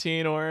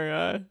 2013 or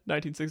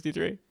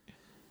 1963.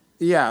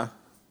 Yeah.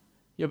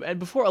 Yeah, and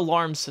before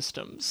alarm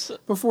systems.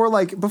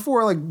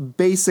 Before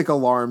basic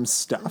alarm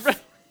stuff. Right.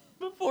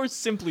 Before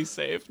Simply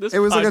Safe. It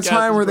was a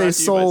time where they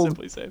sold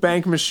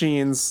bank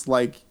machines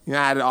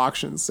at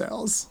auction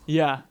sales.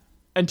 Yeah.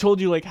 And told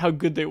you how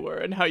good they were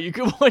and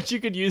what you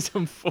could use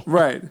them for.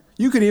 Right.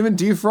 You can even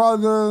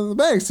defraud the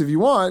banks if you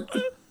want.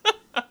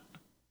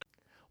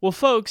 Well,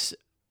 folks,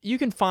 you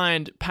can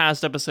find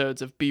past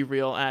episodes of Be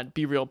Real at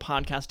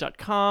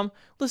BeRealPodcast.com.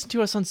 Listen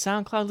to us on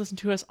SoundCloud. Listen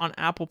to us on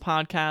Apple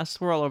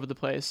Podcasts. We're all over the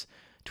place.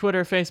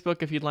 Twitter,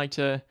 Facebook, if you'd like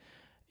to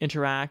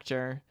interact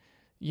or,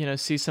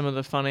 see some of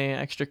the funny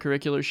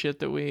extracurricular shit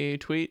that we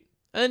tweet.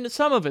 And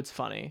some of it's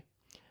funny.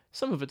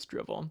 Some of it's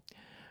drivel.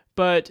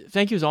 But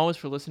thank you as always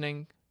for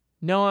listening.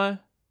 Noah,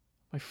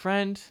 my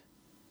friend,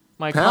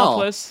 my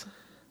accomplice.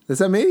 Is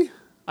that me?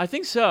 I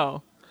think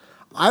so.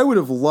 I would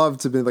have loved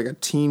to be a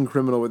teen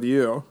criminal with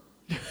you.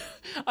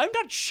 I'm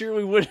not sure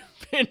we would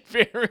have been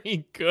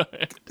very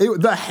good.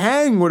 The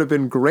hang would have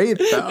been great,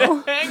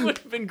 though. The hang would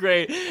have been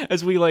great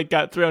as we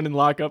got thrown in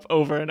lockup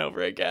over and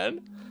over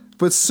again.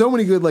 But so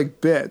many good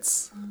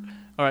bits.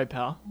 All right,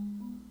 pal.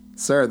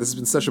 Sir, this has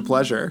been such a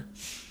pleasure.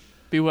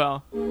 Be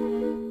well.